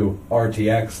 Quake 2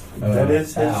 RTX. That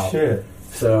is his shit.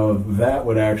 So that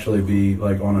would actually be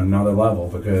like on another level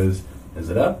because, is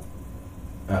it up?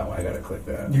 Oh, I gotta click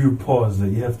that. You paused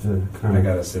it. You have to kind of... I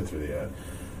gotta sit through the ad.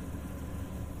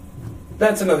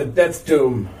 That's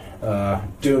Doom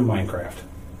Minecraft.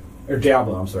 Or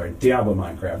Diablo, I'm sorry. Diablo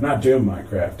Minecraft. Not Doom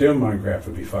Minecraft. Doom Minecraft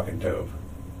would be fucking dope.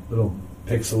 Little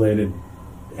pixelated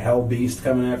hell beast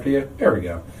coming after you. There we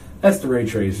go. That's the ray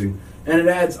tracing. And it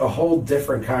adds a whole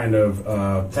different kind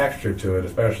of texture to it,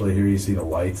 especially here you see the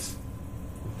lights.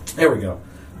 There we go.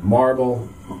 Marble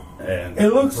and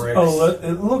it looks bricks.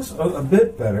 it looks a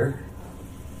bit better.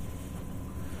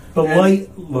 The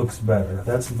light looks better.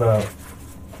 That's about...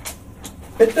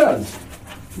 It does.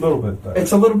 A little bit better.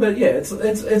 It's a little bit, yeah.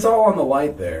 It's all on the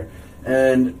light there.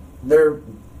 And they're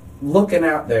looking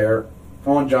out there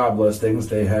on job listings.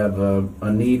 They have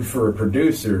a need for a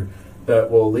producer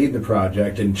that will lead the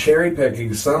project and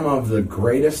cherry-picking some of the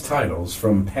greatest titles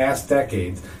from past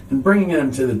decades and bringing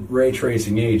them to the ray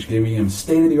tracing age, giving them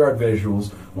state-of-the-art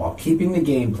visuals while keeping the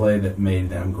gameplay that made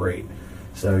them great.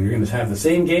 So you're going to have the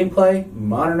same gameplay,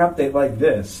 modern update like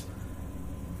this.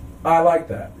 I like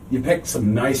that. You pick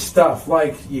some nice stuff,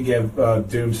 like you give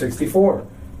Doom 64.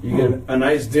 You get a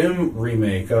nice Doom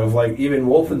remake of like even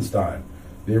Wolfenstein.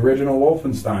 The original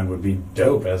Wolfenstein would be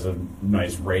dope as a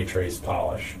nice ray trace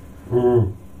polish.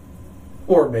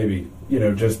 Or maybe,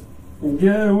 just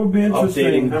yeah, it would be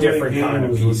interesting. Updating different kind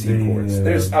of PC ports.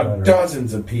 There's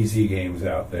dozens of PC games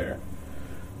out there.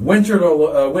 Winter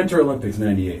Olympics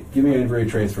 '98. Give me a ray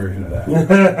trace version of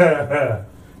that.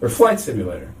 Or Flight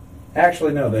Simulator.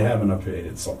 Actually, no, they have an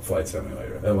updated Flight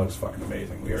Simulator. That looks fucking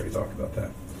amazing. We already talked about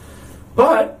that.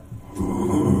 But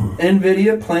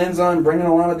NVIDIA plans on bringing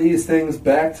a lot of these things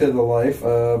back to the life.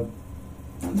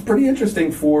 It's pretty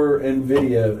interesting for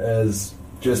NVIDIA as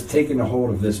just taking a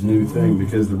hold of this new thing,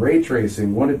 because the ray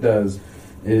tracing, what it does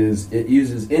is it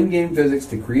uses in-game physics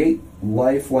to create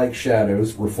lifelike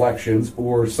shadows, reflections,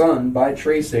 or sun by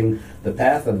tracing the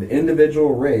path of the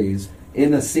individual rays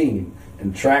in a scene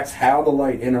and tracks how the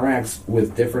light interacts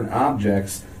with different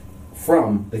objects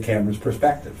from the camera's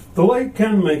perspective. The light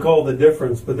can make all the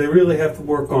difference, but they really have to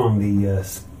work on the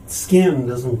skin.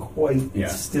 Doesn't quite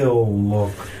still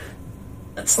look...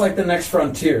 It's like the next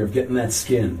frontier of getting that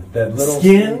skin, that little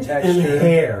skin texture. And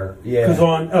hair. Yeah. Because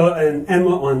on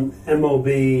MOB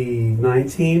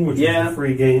 19, which is a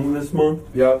free game this month,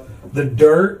 the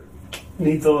dirt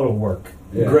needs a little work.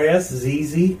 Yeah. Grass is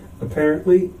easy,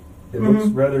 apparently. It looks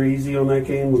rather easy on that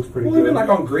game. Looks pretty good. Even like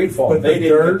on Greedfall, but they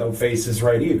didn't get the faces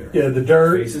right either. Yeah, the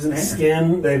dirt, faces and hair.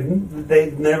 Skin.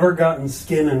 They've never gotten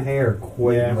skin and hair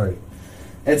quite right.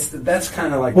 That's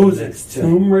kind of like what was it?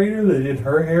 Tomb Raider. They did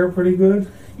her hair pretty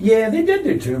good. Yeah, they did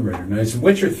do Tomb Raider nice.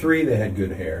 Witcher 3, they had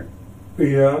good hair.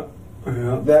 Yeah.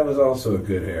 That was also a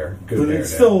good hair. But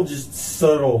it's still just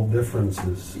subtle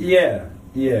differences. Yeah.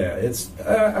 It's.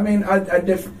 I mean, I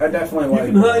definitely like.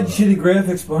 You can hide shitty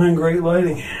graphics behind great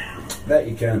lighting. That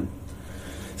you can.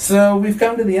 So we've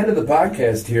come to the end of the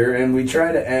podcast here, and we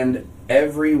try to end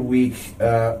every week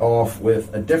off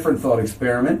with a different thought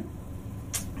experiment.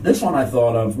 This one I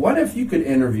thought of, what if you could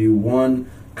interview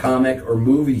one comic or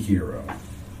movie hero?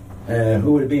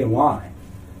 Who would it be and why?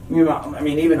 I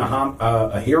mean, even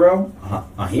a hero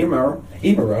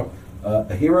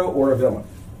or a villain.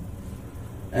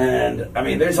 And I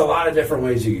mean, there's a lot of different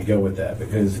ways you could go with that,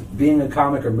 because being a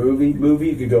comic or movie,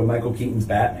 you could go Michael Keaton's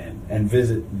Batman and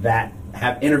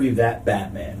interview that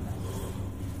Batman.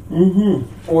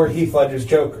 Mm-hmm. Or Heath Ledger's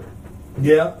Joker.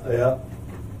 Yeah.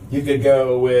 You could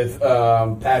go with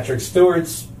Patrick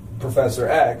Stewart's Professor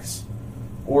X,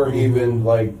 or even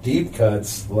like deep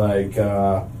cuts, like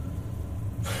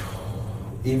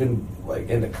even like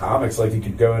into comics, like you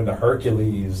could go into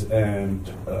Hercules and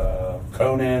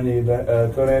Conan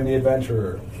the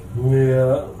Adventurer.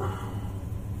 Yeah.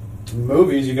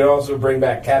 Movies, you could also bring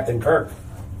back Captain Kirk,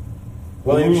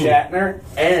 William Shatner,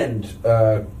 and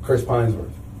Chris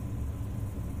Pinesworth.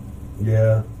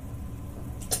 Yeah.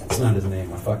 It's not his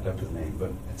name. I fucked up his name,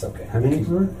 but it's okay.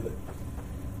 Hemmingsworth?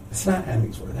 It's not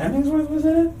Hemmingsworth. Hemmingsworth was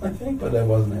in it, I think, but that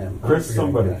wasn't him. Chris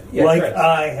somebody. Yeah, like Chris.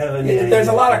 I have a name. There's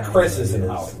a lot of Chris's in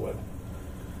Hollywood.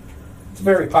 It's a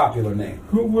very popular name.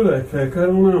 Who would I pick? I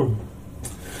don't know.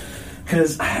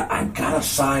 Because I've got to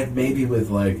side maybe with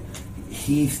like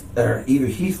either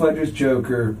Heath Ledger's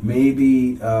Joker,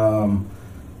 maybe the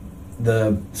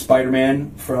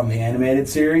Spider-Man from the animated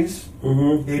series.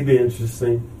 Mm-hmm. He'd be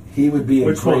interesting. He would be a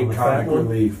Which one, great the comic fat one?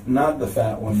 relief. Not the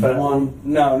fat one. Fat The one?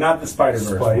 No, not the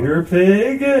Spider-Verse Spider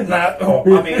Pig?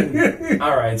 I mean,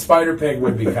 all right, Spider Pig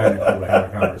would be kind of cool to have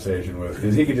a conversation with,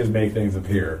 because he could just make things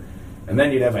appear. And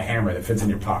then you'd have a hammer that fits in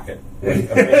your pocket.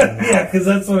 Yeah, because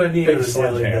that's what I need on a daily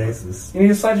sledgehammer. basis. You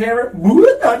need a sledgehammer?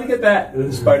 How'd you get that?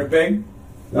 Spider Pig?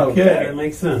 Okay, that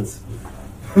makes sense.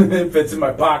 It fits in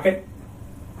my pocket.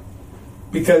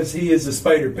 Because he is a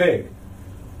Spider Pig.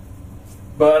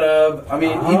 But, I mean,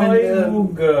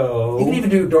 you can even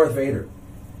do Darth Vader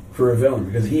for a villain,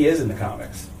 because he is in the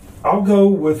comics. I'll go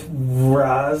with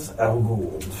Ra's al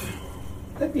Ghul.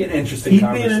 That'd be an interesting He'd be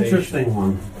conversation. an interesting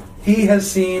one. He has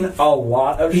seen a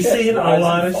lot of shit. He's seen a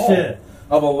lot of shit.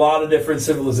 Of a lot of different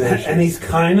civilizations. And he's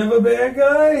kind of a bad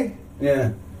guy,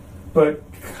 Yeah. but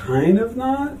kind of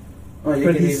not. Well, you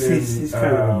But could he's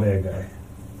kind of a bad guy.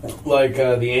 like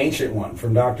the Ancient One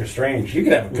from Doctor Strange. You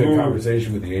could have a good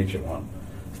conversation with the Ancient One.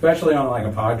 Especially on like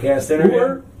a podcast interview.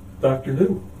 Or Doctor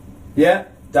Who. Yeah,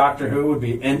 Doctor Who would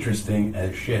be interesting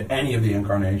as shit. Any of the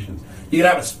incarnations. You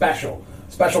could have a special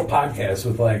podcast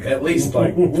with like at least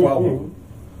like 12 of them.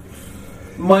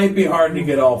 Might be hard to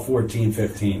get all 14,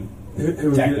 15.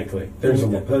 Technically. There's a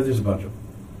bunch of them.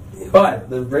 But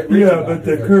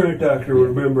the current Doctor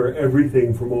would remember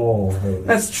everything from all of those.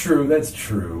 That's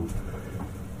true.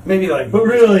 Maybe like... But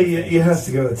really, you have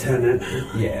to go with Tennant.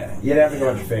 Yeah, you'd have to go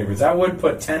with your favorites. I would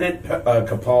put Tennant,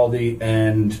 Capaldi,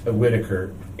 and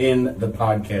Whitaker in the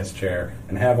podcast chair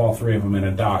and have all three of them in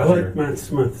a doctor. I like Matt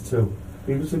Smith, too.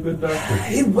 He was a good doctor.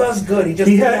 He was good.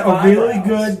 He had a really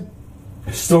good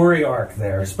story arc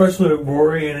there, especially with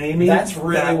Rory and Amy. That's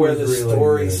really where the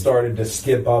story started to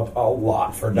skip up a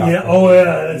lot for Dr.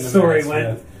 That story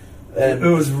went... And it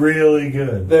was really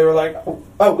good. They were like,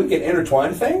 oh, we can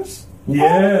intertwine things? Yeah.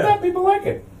 Oh, look at that, people like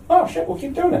it. Oh, shit, we'll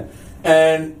keep doing it.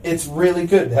 And it's really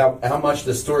good how much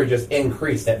the story just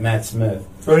increased at Matt Smith.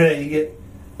 Oh, yeah, you get...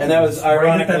 And that was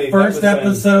ironically... That first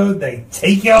episode, they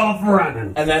take you off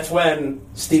running. And that's when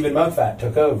Stephen Moffat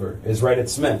took over, is right at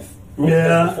Smith.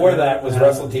 Yeah. Before that was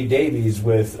Russell T. Davies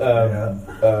with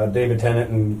David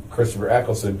Tennant and Christopher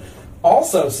Eccleston.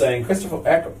 Also saying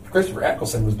Christopher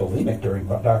Eccleston was bulimic during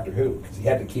Doctor Who, because he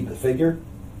had to keep the figure.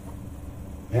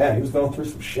 Yeah, he was going through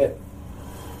some shit.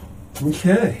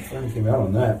 Okay. He came out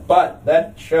on that. But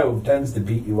that show tends to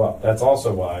beat you up. That's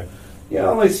also why you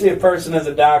only see a person as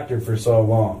a doctor for so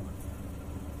long.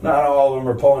 Not all of them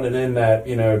are pulling it in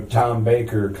that, Tom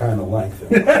Baker kind of length.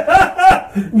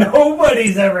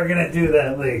 Nobody's ever going to do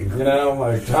that, Lee.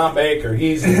 Like Tom Baker,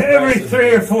 he's... every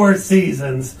 3 or 4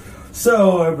 seasons.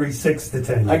 So every 6 to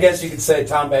 10 years. I guess you could say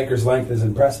Tom Baker's length is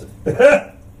impressive.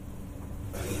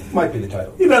 Might be the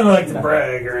title. He doesn't like to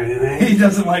brag or anything. He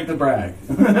doesn't like to brag.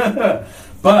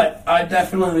 But I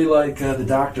definitely like the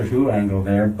Doctor Who angle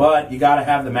there. But you got to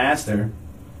have the Master.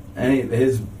 And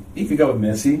you could go with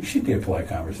Missy. She'd be a polite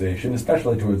conversation,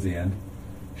 especially towards the end.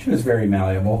 She was very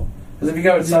malleable. Because if you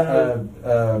go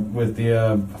with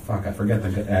the... I forget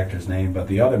the actor's name, but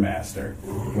the other Master.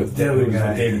 With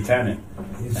David Tennant.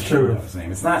 He's true. His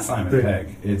name. It's not Simon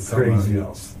Pegg. It's somebody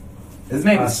else. His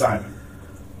name is Simon.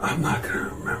 I'm not going to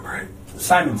remember it.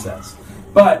 Simon says.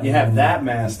 But you have that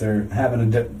Master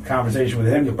having a conversation with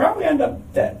him, you'll probably end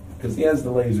up dead. Because he has the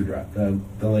laser drop. The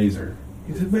laser.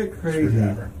 He's a bit crazy.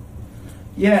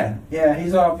 Yeah,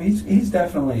 he's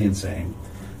definitely insane.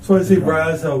 So I see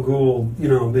Ra's al Ghul,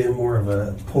 being more of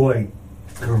a polite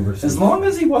conversation. As long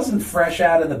as he wasn't fresh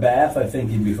out of the bath, I think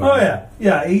he'd be fine. Oh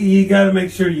yeah. You got to make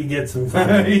sure you get some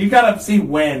time. You got to see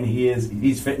when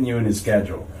he's fitting you in his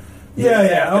schedule.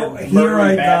 Yeah. Oh, here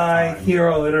I die. Time. Here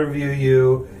I'll interview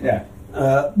you. Yeah.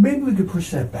 Maybe we could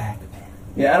push that back.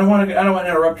 Yeah, I don't want to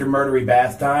interrupt your murdery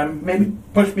bath time. Maybe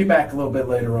push me back a little bit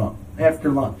later on, after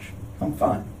lunch. I'm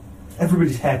fine.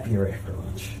 Everybody's happier after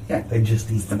lunch. Yeah. They just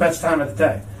eat. It's the best time of the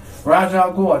day. Raj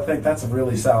Al Ghul, I think that's a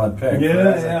really solid pick.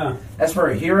 Yeah. As for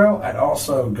a hero, I'd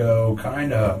also go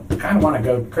kind of want to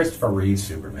go Christopher Reeve's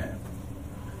Superman.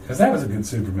 Because that was a good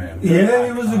Superman. Yeah,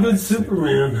 he was a good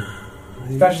Superman.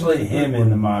 Especially him in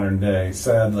the modern day.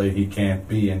 Sadly, he can't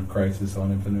be in Crisis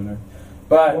on Infinite Earth.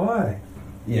 But why?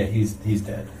 Yeah, he's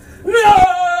dead. No!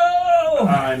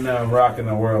 I know, rocking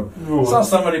the world. Oh. Saw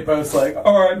somebody post like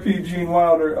R.I.P. Gene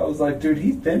Wilder. I was like, dude,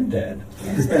 he's been dead.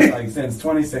 He's been like since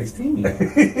 2016.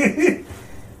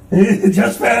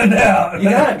 Just found out. You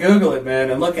gotta Google it, man,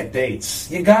 and look at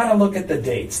dates. You gotta look at the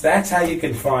dates. That's how you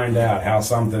can find out how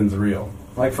something's real.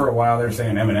 Like for a while, they're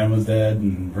saying Eminem was dead,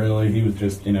 and really, he was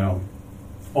just,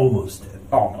 almost dead.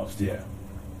 Almost, yeah.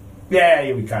 Yeah,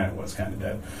 he kind of was kind of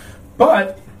dead.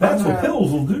 But that's what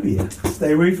pills will do to you.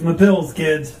 Stay away from the pills,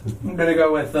 kids. I'm going to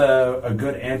go with a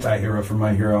good anti-hero for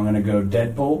my hero. I'm going to go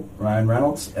Deadpool, Ryan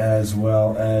Reynolds, as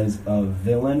well as a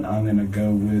villain. I'm going to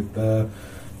go with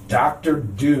Dr.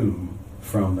 Doom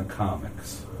from the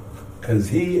comics. Because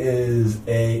he is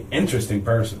a interesting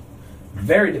person.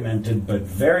 Very demented, but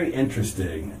very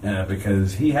interesting.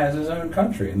 Because he has his own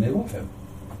country, and they love him.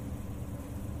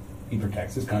 He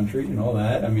protects his country and all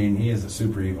that. I mean, he is a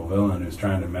super evil villain who's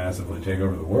trying to massively take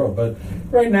over the world. But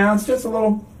right now, it's just a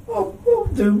little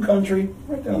Doom country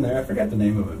right down there. I forget the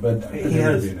name of it, but he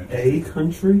has a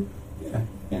country. Yeah,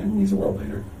 he's a world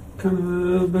leader. Kind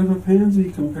of a bit of a pansy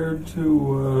compared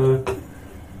to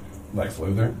Lex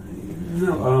Luthor.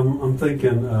 No, I'm thinking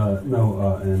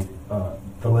in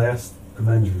the last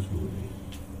Avengers movie,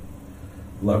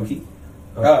 Loki.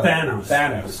 Thanos.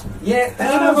 Yeah,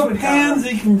 Thanos was a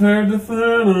pansy compared to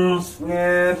Thanos.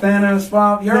 Yeah, Thanos.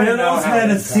 Well, Thanos had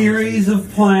a series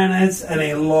of planets and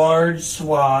a large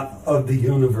swath of the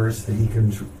universe that he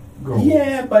controlled.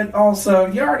 Yeah, but also,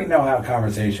 you already know how a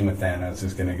conversation with Thanos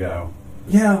is going to go.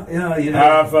 Yeah. All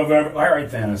right,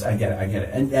 Thanos, I get it.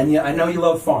 And I know you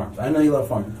love farms.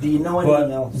 Do you know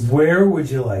anything else? Where would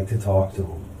you like to talk to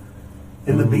him?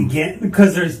 In the beginning?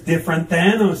 Because there's different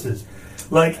Thanoses.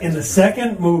 Like in the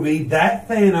second movie, that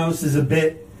Thanos is a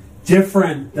bit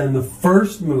different than the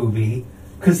first movie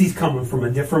because he's coming from a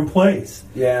different place.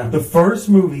 Yeah. The first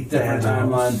movie different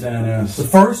timeline Thanos. The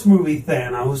first movie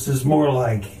Thanos is more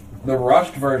like the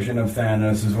rushed version of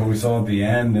Thanos is what we saw at the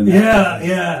end. And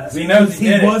yeah. He knows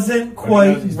he wasn't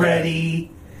quite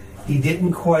ready. He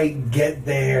didn't quite get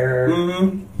there.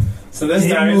 Mm-hmm. So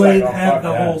this time he's he's like, have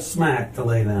the whole smack to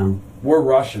lay down. We're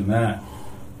rushing that.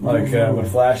 Like what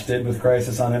Flash did with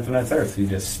Crisis on Infinite Earth. He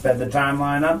just sped the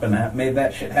timeline up and made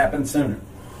that shit happen sooner.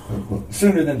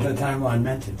 Sooner than the timeline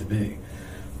meant it to be.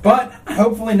 But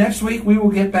hopefully next week we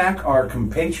will get back our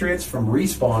compatriots from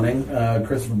Respawning,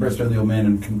 Christopher Bristow, the old man,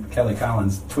 and Kelly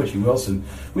Collins, Twitchy Wilson.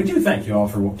 We do thank you all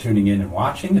for tuning in and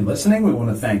watching and listening. We want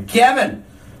to thank Kevin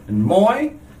and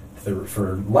Moy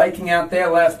for liking out there.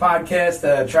 Last podcast,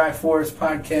 Triforce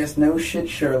podcast, No Shit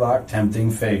Sherlock, Tempting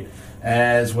Fate.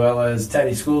 As well as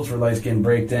Teddy Schools for Light Skin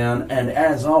Breakdown. And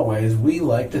as always, we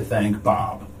like to thank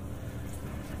Bob.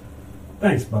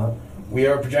 Thanks, Bob. We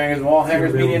are Pajangas and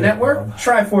Wallhangers Media Network,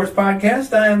 Triforce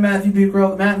Podcast. I am Matthew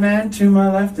Bucarell, the Mat Man. To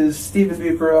my left is Stephen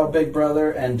Bucarell, Big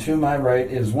Brother. And to my right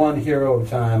is one hero of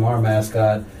time, our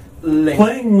mascot, Link.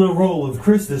 Playing the role of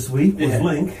Chris this week was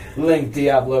Link. Link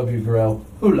Diablo Bucarell,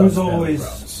 who's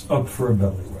always up for a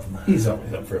belly rub. He's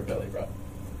always up for a belly rub.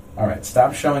 All right,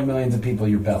 stop showing millions of people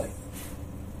your belly.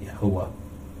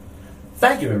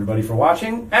 Thank you, everybody, for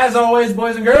watching. As always,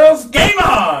 boys and girls, game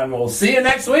on! We'll see you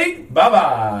next week.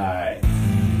 Bye-bye.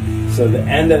 So the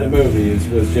end of the movie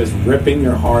was just ripping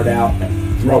your heart out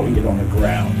and throwing it on the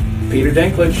ground. Peter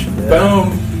Dinklage. Yeah.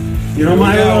 Boom. You know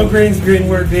my little green screen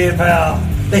work, pal.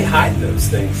 They hide those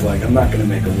things. Like, I'm not going to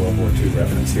make a World War II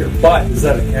reference here, but... Is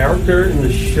that a character in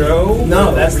the show?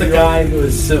 No, that's the guy who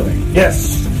is suing.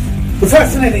 Yes. The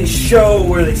fascinating show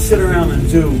where they sit around and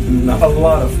do a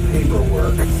lot of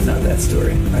paperwork. Not that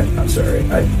story. I'm sorry.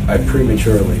 I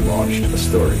prematurely launched a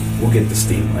story. We'll get to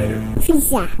steam later.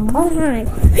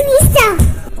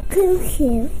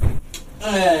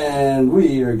 And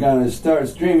we are going to start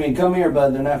streaming. Come here,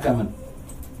 bud. They're not coming.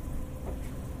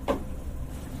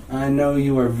 I know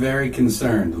you are very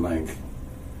concerned, Link.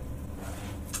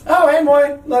 Oh, hey,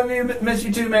 boy. Love you. Miss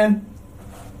you too, man.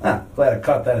 Glad I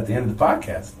caught that at the end of the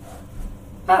podcast.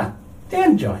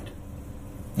 Dan joined.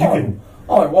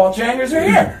 All our wall jangers are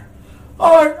here.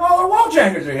 All our wall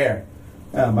jangers are here.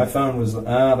 My phone was.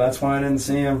 That's why I didn't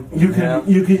see him. You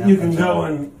can go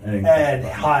and add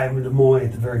hi to Moy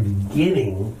at the very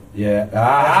beginning. Yeah.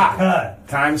 Cut.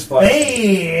 Time splice.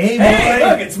 Hey, Moy.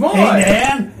 Look, it's Moy. Hey,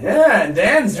 Dan. Yeah, and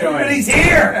Dan's joining. Everybody's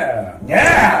here.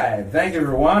 Yeah. Right. Thank you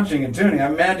for watching and tuning. I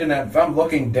imagine that if I'm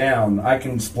looking down, I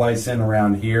can splice in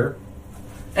around here.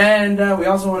 And we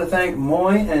also want to thank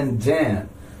Moy and Dan.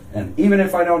 And even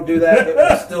if I don't do that, it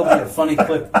will still be a funny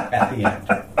clip at the end.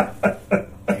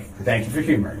 Thank you for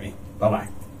humoring me. Bye-bye.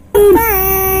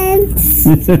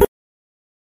 Bye.